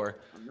your door.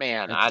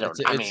 Man,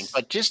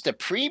 but just the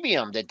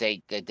premium that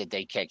they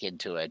kick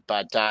into it.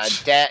 But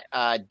Dash, it's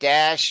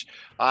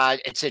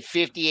at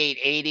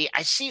 58.80.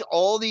 I see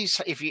all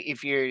these.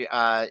 If you're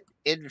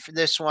in for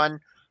this one.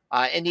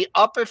 In the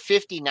upper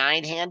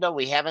 59 handle,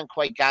 we haven't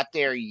quite got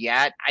there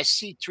yet. I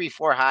see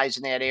 3-4 highs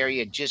in that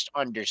area, just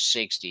under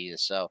 60.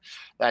 So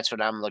that's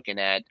what I'm looking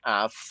at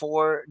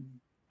for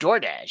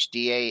DoorDash,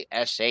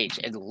 DASH,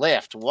 and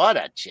Lyft.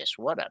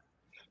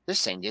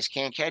 This thing just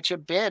can't catch a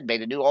bid.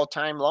 Made a new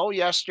all-time low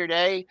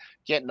yesterday,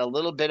 getting a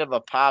little bit of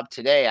a pop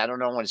today. I don't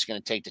know what it's going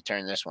to take to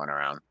turn this one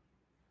around.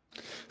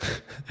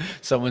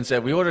 Someone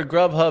said, we ordered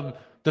Grubhub.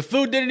 The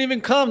food didn't even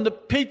come. The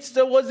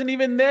pizza wasn't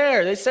even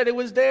there. They said it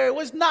was there. It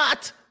was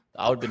not.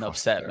 I would have been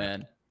upset,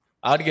 man.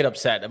 I would get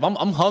upset. If I'm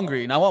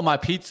hungry and I want my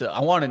pizza, I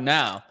want it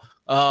now.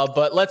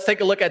 But let's take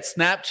a look at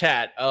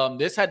Snapchat.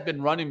 This had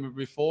been running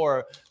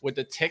before with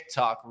the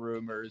TikTok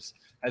rumors.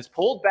 Has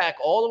pulled back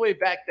all the way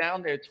back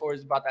down there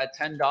towards about that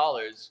 $10.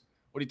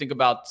 What do you think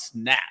about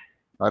Snap?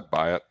 I'd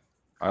buy it.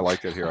 I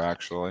like it here,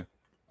 actually.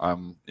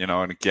 And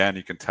again,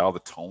 you can tell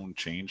the tone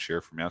change here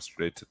from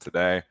yesterday to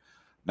today.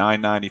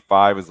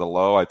 995 is the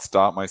low. I'd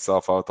stop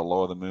myself out at the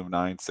low of the move,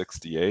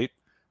 968.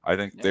 I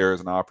think there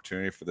is an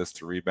opportunity for this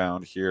to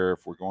rebound here.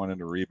 If we're going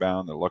into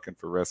rebound, they're looking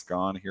for risk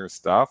on here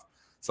stuff.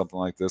 Something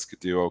like this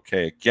could do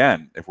okay.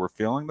 Again, if we're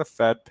feeling the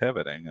Fed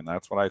pivoting, and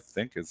that's what I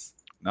think is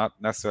not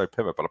necessarily a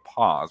pivot, but a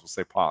pause. We'll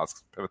say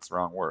pause. Pivot's the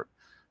wrong word.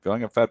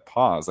 Feeling a Fed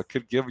pause, that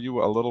could give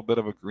you a little bit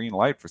of a green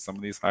light for some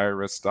of these higher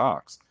risk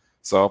stocks.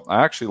 So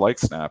I actually like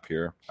Snap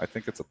here. I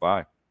think it's a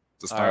buy.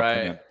 Just my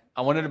opinion.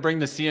 I wanted to bring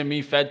the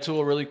CME Fed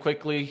tool really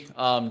quickly.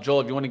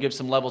 Joel, if you want to give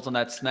some levels on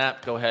that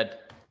Snap, go ahead.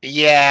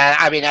 Yeah,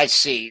 I mean, I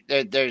see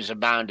there's a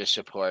bound of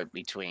support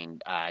between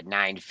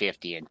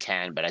 950 and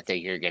 10, but I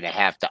think you're going to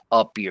have to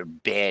up your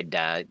bid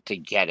to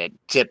get it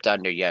tipped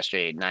under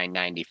yesterday at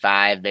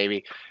 995.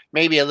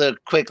 Maybe a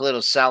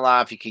little sell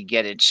off. You could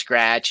get it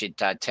scratch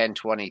at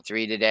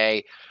 1023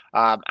 today.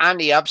 On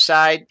the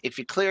upside, if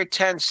you clear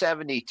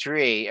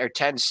 1073 or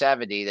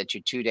 1070, that's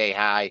your 2-day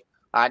high.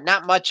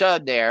 Not much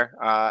on there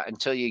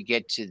until you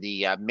get to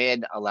the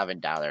mid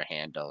 $11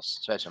 handles.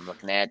 So that's what I'm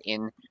looking at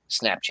in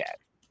Snapchat.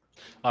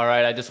 All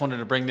right, I just wanted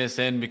to bring this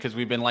in because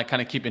we've been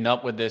kind of keeping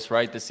up with this,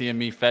 right? The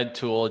CME Fed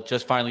tool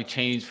just finally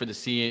changed for the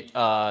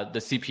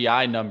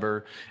CPI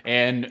number,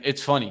 and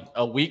it's funny.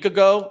 A week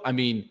ago,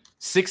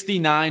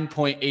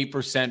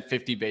 69.8%,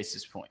 50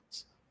 basis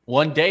points.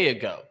 1 day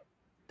ago,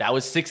 That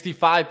was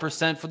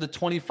 65% for the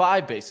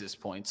 25 basis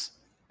points.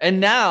 And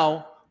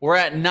now we're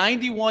at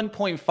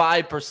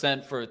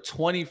 91.5% for a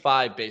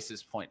 25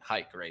 basis point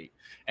hike rate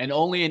and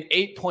only an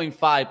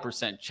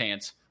 8.5%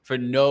 chance for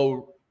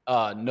no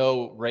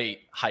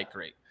rate hike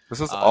rate.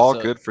 This is all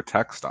good for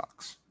tech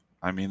stocks.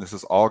 I mean, this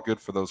is all good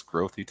for those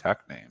growthy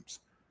tech names.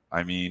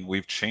 I mean,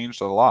 we've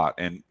changed a lot.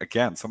 And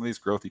again, some of these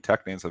growthy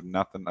tech names have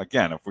nothing.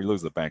 Again, if we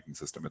lose the banking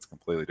system, it's a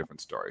completely different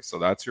story. So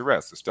that's your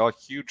risk. There's still a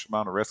huge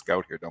amount of risk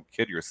out here. Don't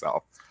kid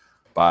yourself.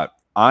 But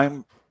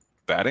I'm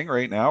betting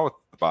right now with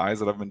the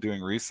buys that I've been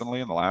doing recently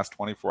in the last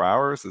 24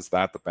 hours is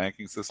that the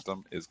banking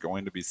system is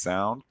going to be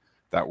sound,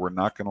 that we're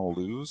not going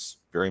to lose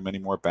very many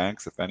more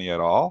banks, if any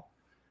at all,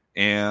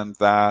 and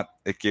that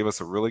it gave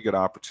us a really good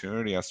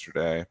opportunity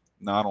yesterday,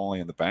 not only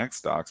in the bank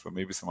stocks, but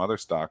maybe some other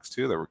stocks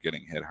too that were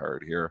getting hit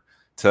hard here,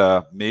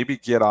 to maybe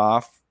get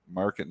off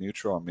market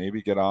neutral and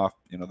maybe get off,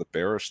 the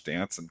bearish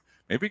stance and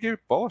maybe get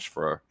bullish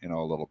for, a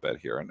little bit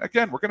here. And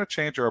again, we're going to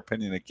change our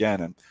opinion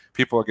again. And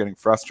people are getting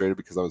frustrated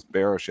because I was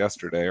bearish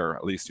yesterday, or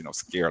at least,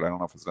 scared. I don't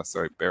know if it's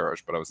necessarily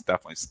bearish, but I was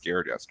definitely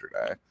scared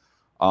yesterday.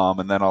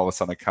 And then all of a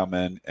sudden I come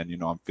in and,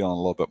 I'm feeling a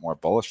little bit more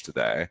bullish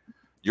today.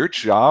 Your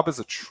job as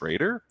a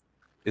trader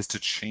is to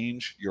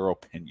change your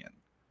opinion.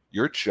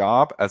 Your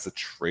job as a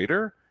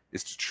trader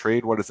is to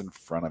trade what is in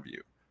front of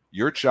you.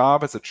 Your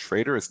job as a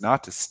trader is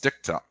not to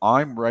stick to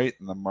I'm right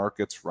and the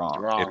market's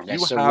wrong. If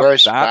That's you the have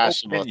worst that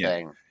possible opinion,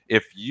 thing.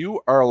 if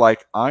you are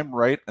like I'm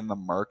right and the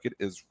market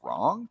is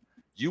wrong,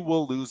 you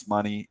will lose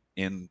money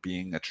in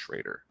being a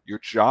trader. Your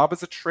job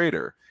as a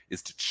trader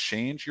is to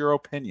change your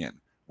opinion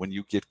when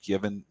you get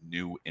given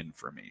new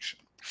information.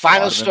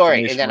 Final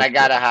story, and then I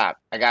gotta hop.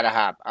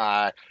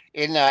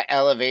 In the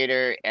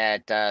elevator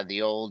at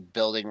the old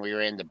building we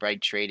were in, the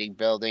Bright Trading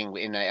Building,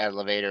 in the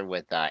elevator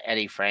with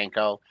Eddie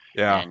Franco,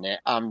 and an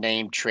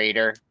unnamed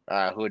trader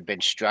who had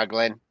been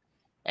struggling,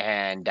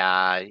 and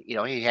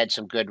he had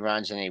some good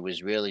runs, and he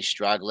was really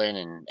struggling.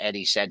 And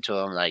Eddie said to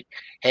him, like,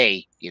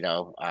 "Hey,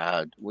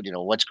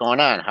 what's going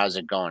on? How's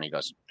it going?" He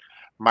goes,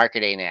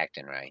 "Market ain't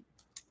acting right."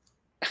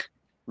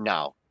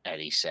 No,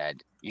 Eddie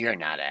said, "You're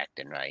not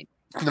acting right.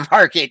 The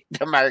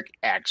market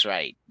acts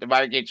right. The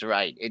market's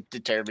right. It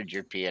determines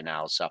your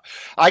P&L." So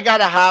I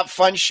got a hot,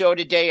 fun show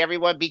today.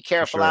 Everyone be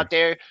careful out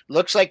there.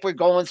 Looks like we're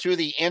going through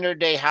the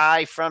intraday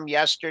high from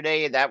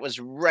yesterday. That was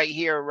right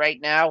here, right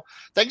now.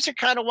 Things are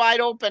kind of wide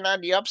open on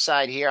the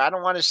upside here. I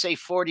don't want to say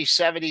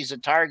 40.70 is a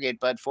target,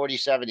 but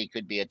 40.70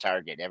 could be a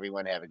target.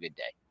 Everyone have a good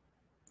day.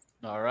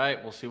 All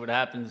right, we'll see what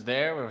happens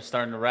there. We're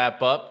starting to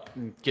wrap up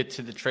and get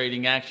to the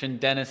trading action.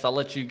 Dennis, I'll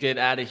let you get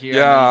out of here.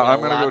 Yeah, I'm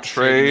going to go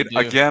trade.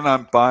 Again,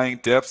 I'm buying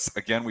dips.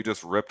 Again, we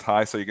just ripped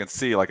high. So you can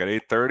see, like at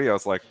 8:30, I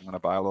was like, I'm going to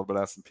buy a little bit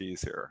of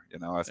S&Ps here.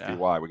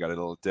 SPY, we got a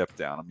little dip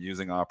down. I'm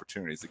using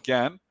opportunities.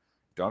 Again,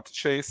 don't have to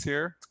chase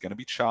here. It's going to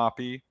be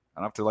choppy.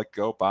 I don't have to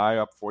go buy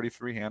up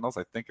 43 handles.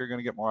 I think you're going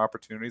to get more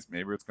opportunities.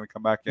 Maybe it's going to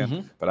come back in.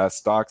 Mm-hmm. But as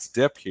stocks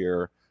dip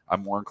here,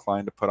 I'm more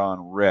inclined to put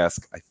on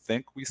risk. I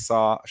think we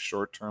saw a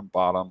short-term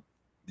bottom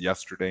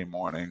yesterday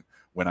morning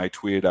when I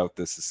tweeted out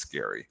this is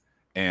scary.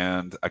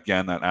 And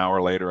again, an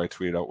hour later, I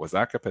tweeted out, was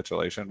that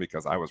capitulation?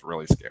 Because I was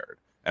really scared.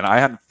 And I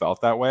hadn't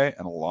felt that way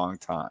in a long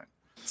time.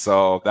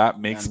 So that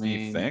makes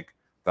me think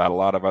that a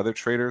lot of other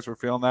traders were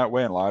feeling that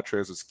way. And a lot of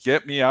traders was,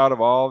 get me out of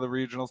all the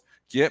regionals.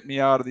 Get me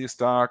out of these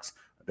stocks.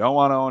 I don't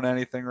want to own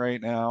anything right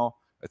now.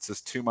 It's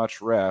just too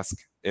much risk.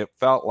 It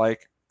felt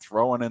like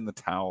throwing in the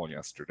towel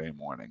yesterday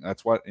morning.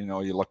 That's what,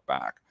 you look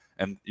back.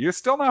 And you're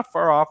still not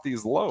far off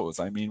these lows.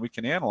 I mean, we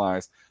can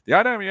analyze. The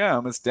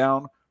IWM is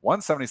down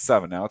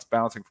 177. Now it's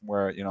bouncing from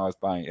where, I was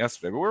buying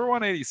yesterday. But we were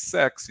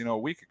 186, a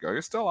week ago.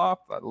 You're still off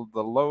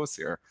the lows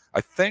here.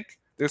 I think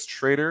there's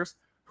traders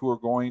who are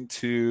going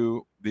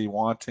to be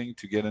wanting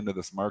to get into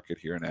this market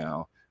here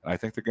now. And I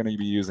think they're going to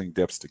be using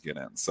dips to get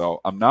in.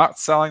 So I'm not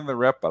selling the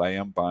rip, but I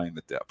am buying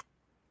the dip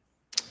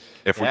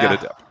if we get a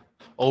dip.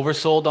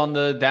 Oversold on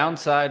the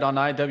downside on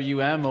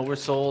IWM,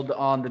 oversold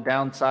on the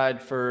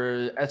downside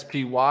for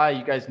SPY.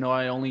 You guys know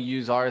I only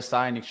use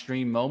RSI in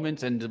extreme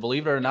moments. And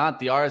believe it or not,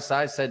 the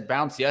RSI said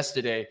bounce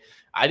yesterday.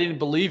 I didn't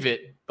believe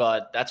it,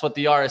 but that's what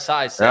the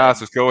RSI said. Yeah,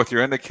 so just go with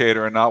your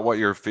indicator and not what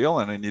you're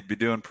feeling, and you'd be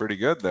doing pretty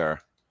good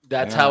there.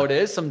 That's how it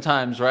is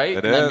sometimes, right?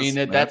 It is, I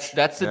mean, that's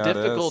the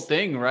difficult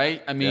thing,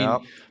 right? I mean,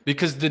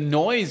 because the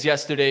noise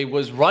yesterday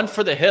was run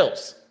for the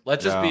hills.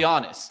 Let's just be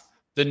honest.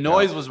 The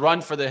noise was run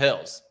for the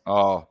hills.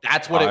 Oh,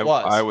 that's what it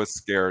was. I was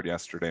scared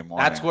yesterday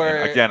morning. That's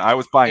where, and again, I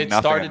was buying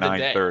nothing at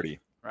 9:30.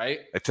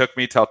 Right? It took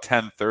me till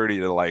 10:30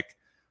 to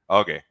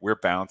okay, we're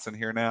bouncing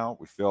here now.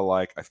 I feel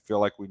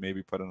like we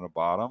maybe put in a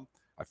bottom.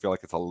 I feel like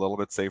it's a little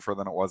bit safer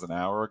than it was an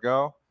hour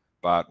ago.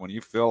 But when you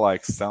feel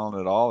like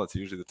selling it all, it's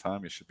usually the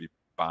time you should be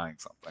buying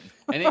something.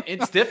 And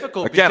it's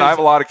difficult. Again, I have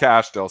a lot of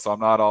cash still, so I'm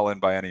not all in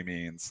by any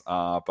means.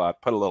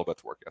 But put a little bit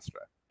to work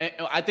yesterday. And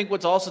I think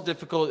what's also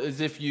difficult is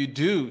if you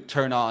do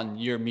turn on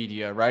your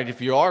media, right? If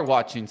you are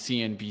watching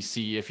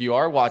CNBC, if you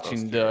are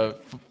watching the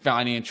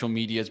financial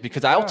medias,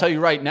 because I'll tell you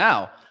right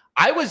now,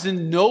 I was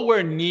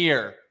nowhere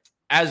near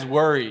as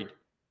worried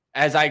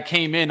as I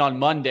came in on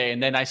Monday,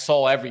 and then I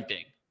saw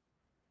everything.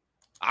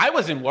 I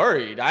wasn't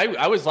worried.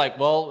 I was like,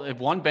 well, if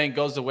one bank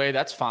goes away,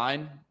 that's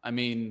fine. I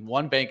mean,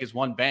 one bank is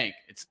one bank.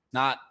 It's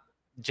not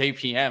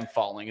JPM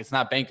falling. It's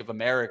not Bank of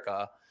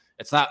America.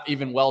 It's not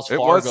even Wells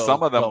Fargo. It was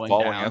some of them going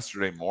falling down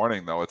yesterday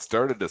morning, though. It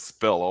started to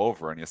spill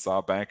over, and you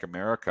saw Bank of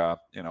America,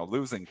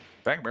 losing.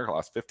 Bank of America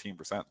lost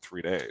 15% in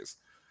 3 days.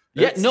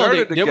 Yeah, no,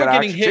 they were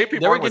getting hit.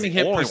 They were getting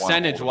hit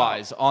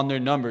percentage-wise on their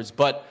numbers,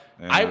 but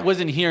I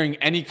wasn't hearing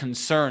any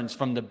concerns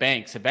from the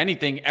banks. If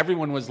anything,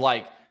 everyone was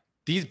like,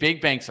 these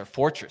big banks are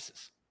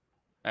fortresses.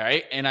 All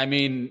right. And I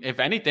mean, if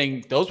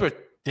anything, those were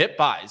dip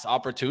buys,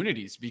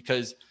 opportunities,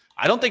 because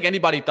I don't think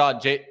anybody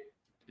thought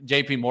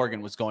JP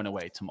Morgan was going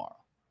away tomorrow.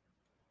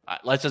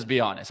 Let's just be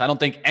honest. I don't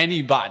think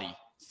anybody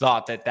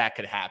thought that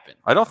could happen.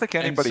 I don't think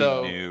anybody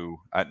knew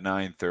at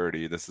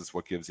 9:30. This is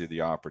what gives you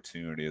the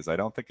opportunity. Is I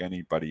don't think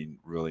anybody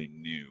really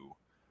knew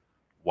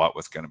what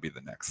was going to be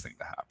the next thing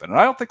to happen. And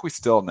I don't think we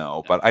still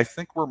know, but I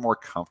think we're more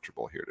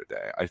comfortable here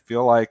today. I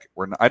feel like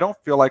I don't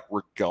feel like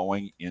we're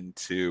going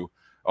into,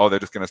 they're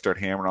just going to start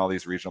hammering all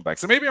these regional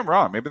banks. And maybe I'm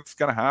wrong. Maybe it's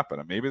going to happen.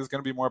 And maybe there's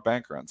going to be more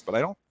bank runs, but I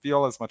don't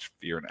feel as much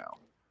fear now.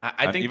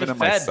 I think even the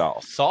Fed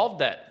solved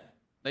that.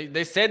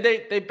 They said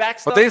they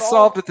backstopped. But they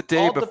solved it the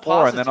day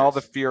before, and then all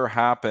the fear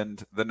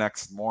happened the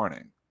next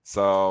morning.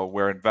 So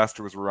where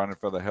investors were running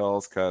for the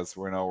hills because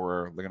we're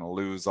going to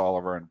lose all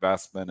of our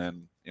investment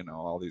in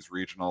all these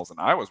regionals,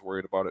 and I was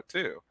worried about it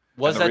too.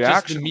 Was that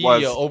just the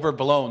media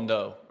overblown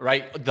though,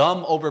 right?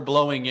 Them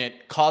overblowing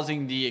it,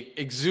 causing the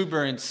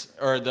exuberance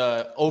or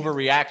the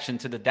overreaction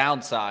to the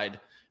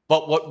downside.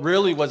 But what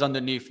really was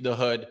underneath the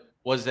hood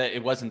was that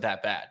it wasn't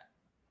that bad.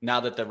 Now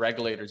that the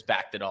regulators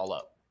backed it all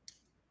up.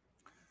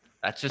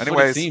 That's just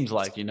what it seems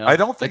like, I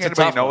don't think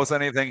anybody knows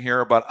anything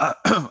here, but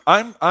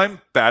I'm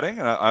betting.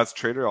 And as a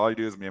trader, all you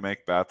do is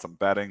make bets. I'm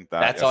betting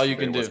that's all you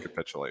can do.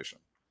 Capitulation.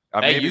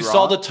 Hey, you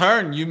saw the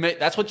turn.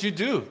 That's what you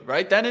do,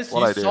 right, Dennis?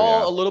 You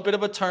saw a little bit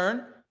of a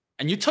turn,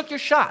 and you took your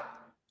shot.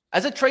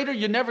 As a trader,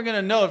 you're never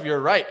gonna know if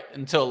you're right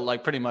until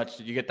pretty much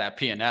you get that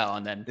P&L,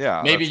 and then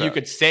maybe you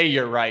could say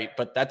you're right,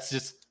 but that's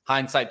just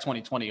hindsight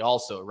 2020,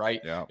 also, right?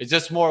 Yeah. It's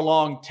just more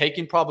along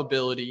taking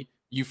probability.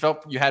 You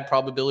felt you had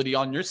probability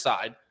on your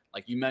side.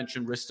 Like you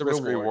mentioned, risk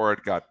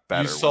reward got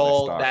better. You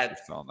saw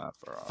that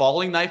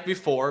falling knife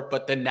before,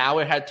 but then now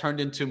it had turned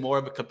into more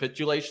of a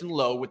capitulation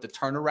low with the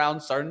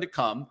turnaround starting to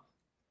come.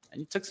 And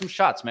you took some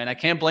shots, man. I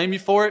can't blame you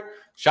for it.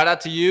 Shout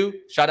out to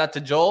you. Shout out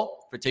to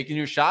Joel for taking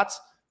your shots.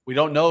 We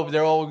don't know if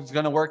they're always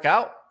going to work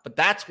out, but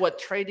that's what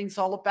trading's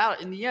all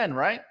about in the end,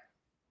 right?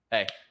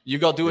 Hey, you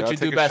go do what you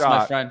do best,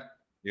 my friend.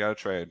 You got to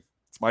trade.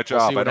 It's my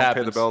job. I don't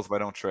pay the bills if I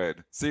don't trade.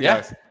 See you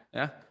guys.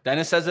 Yeah.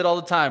 Dennis says it all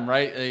the time,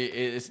 right?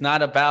 It's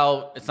not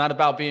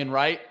about being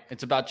right.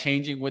 It's about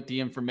changing with the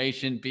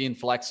information, being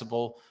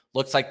flexible.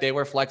 Looks like they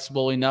were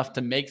flexible enough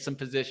to make some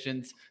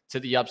positions to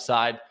the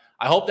upside.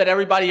 I hope that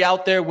everybody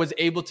out there was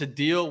able to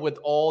deal with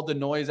all the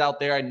noise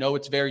out there. I know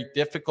it's very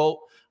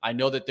difficult. I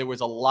know that there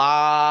was a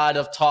lot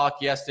of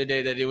talk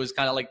yesterday that it was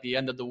kind of like the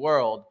end of the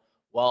world.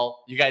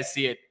 Well, you guys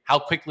see it, how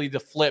quickly the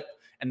flip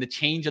and the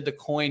change of the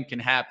coin can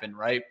happen,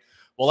 right?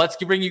 Well, let's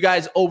bring you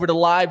guys over to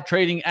live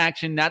trading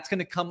action. That's going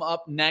to come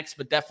up next,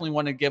 but definitely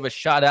want to give a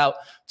shout out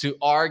to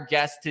our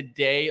guest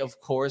today, of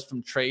course,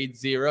 from Trade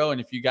Zero.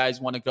 And if you guys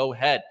want to go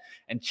ahead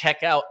and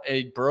check out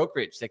a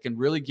brokerage that can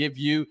really give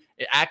you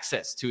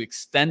access to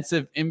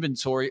extensive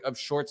inventory of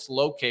shorts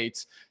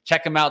locates,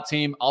 check them out,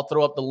 team. I'll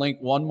throw up the link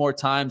one more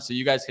time so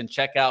you guys can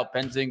check out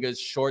Benzinga's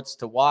shorts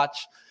to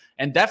watch.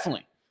 And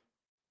definitely,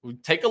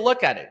 take a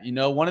look at it.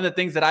 One of the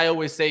things that I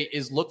always say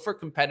is look for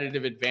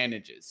competitive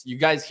advantages. You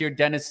guys hear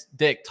Dennis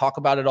Dick talk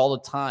about it all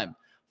the time.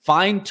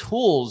 Find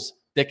tools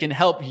that can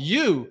help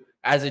you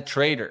as a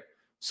trader.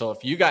 So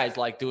if you guys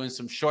like doing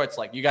some shorts,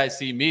 like you guys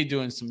see me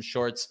doing some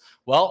shorts,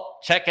 well,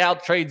 check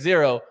out Trade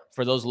Zero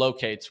for those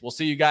locates. We'll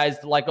see you guys,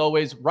 like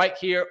always, right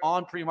here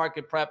on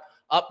Pre-Market Prep.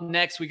 Up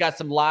next, we got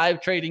some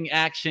live trading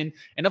action.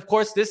 And of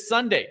course, this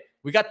Sunday,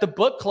 we got the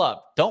book club.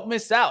 Don't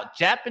miss out.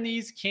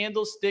 Japanese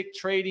candlestick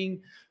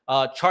trading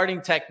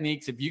charting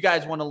techniques. If you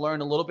guys want to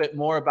learn a little bit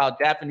more about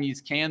Japanese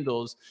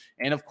candles,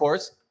 and of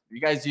course, you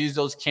guys use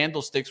those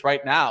candlesticks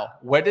right now,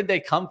 where did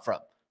they come from?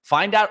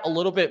 Find out a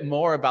little bit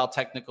more about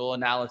technical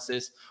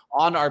analysis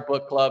on our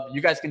book club. You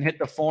guys can hit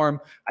the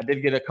form. I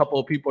did get a couple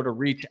of people to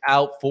reach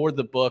out for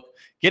the book.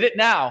 Get it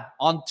now.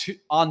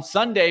 On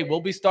Sunday,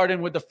 we'll be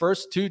starting with the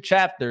first 2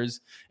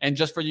 chapters. And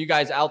just for you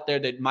guys out there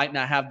that might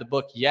not have the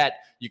book yet,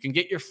 you can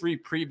get your free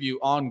preview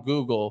on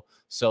Google.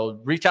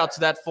 So reach out to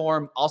that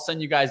form. I'll send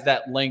you guys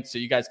that link so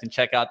you guys can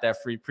check out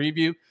that free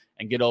preview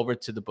and get over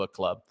to the book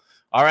club.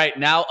 All right,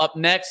 now up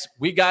next,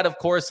 we got, of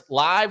course,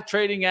 live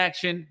trading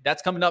action.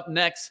 That's coming up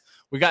next.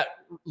 We got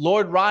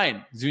Lord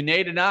Ryan,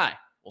 Zunaid, and I.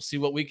 We'll see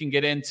what we can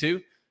get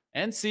into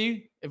and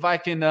see if I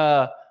can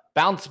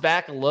bounce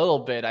back a little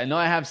bit. I know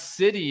I have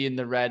City in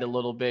the red a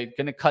little bit.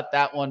 Going to cut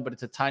that one, but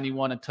it's a tiny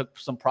one and took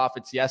some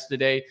profits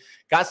yesterday.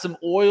 Got some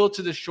oil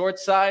to the short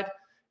side,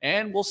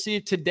 and we'll see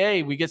if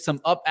today we get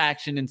some up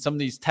action in some of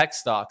these tech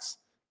stocks.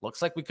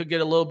 Looks like we could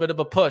get a little bit of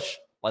a push.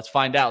 Let's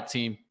find out,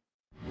 team.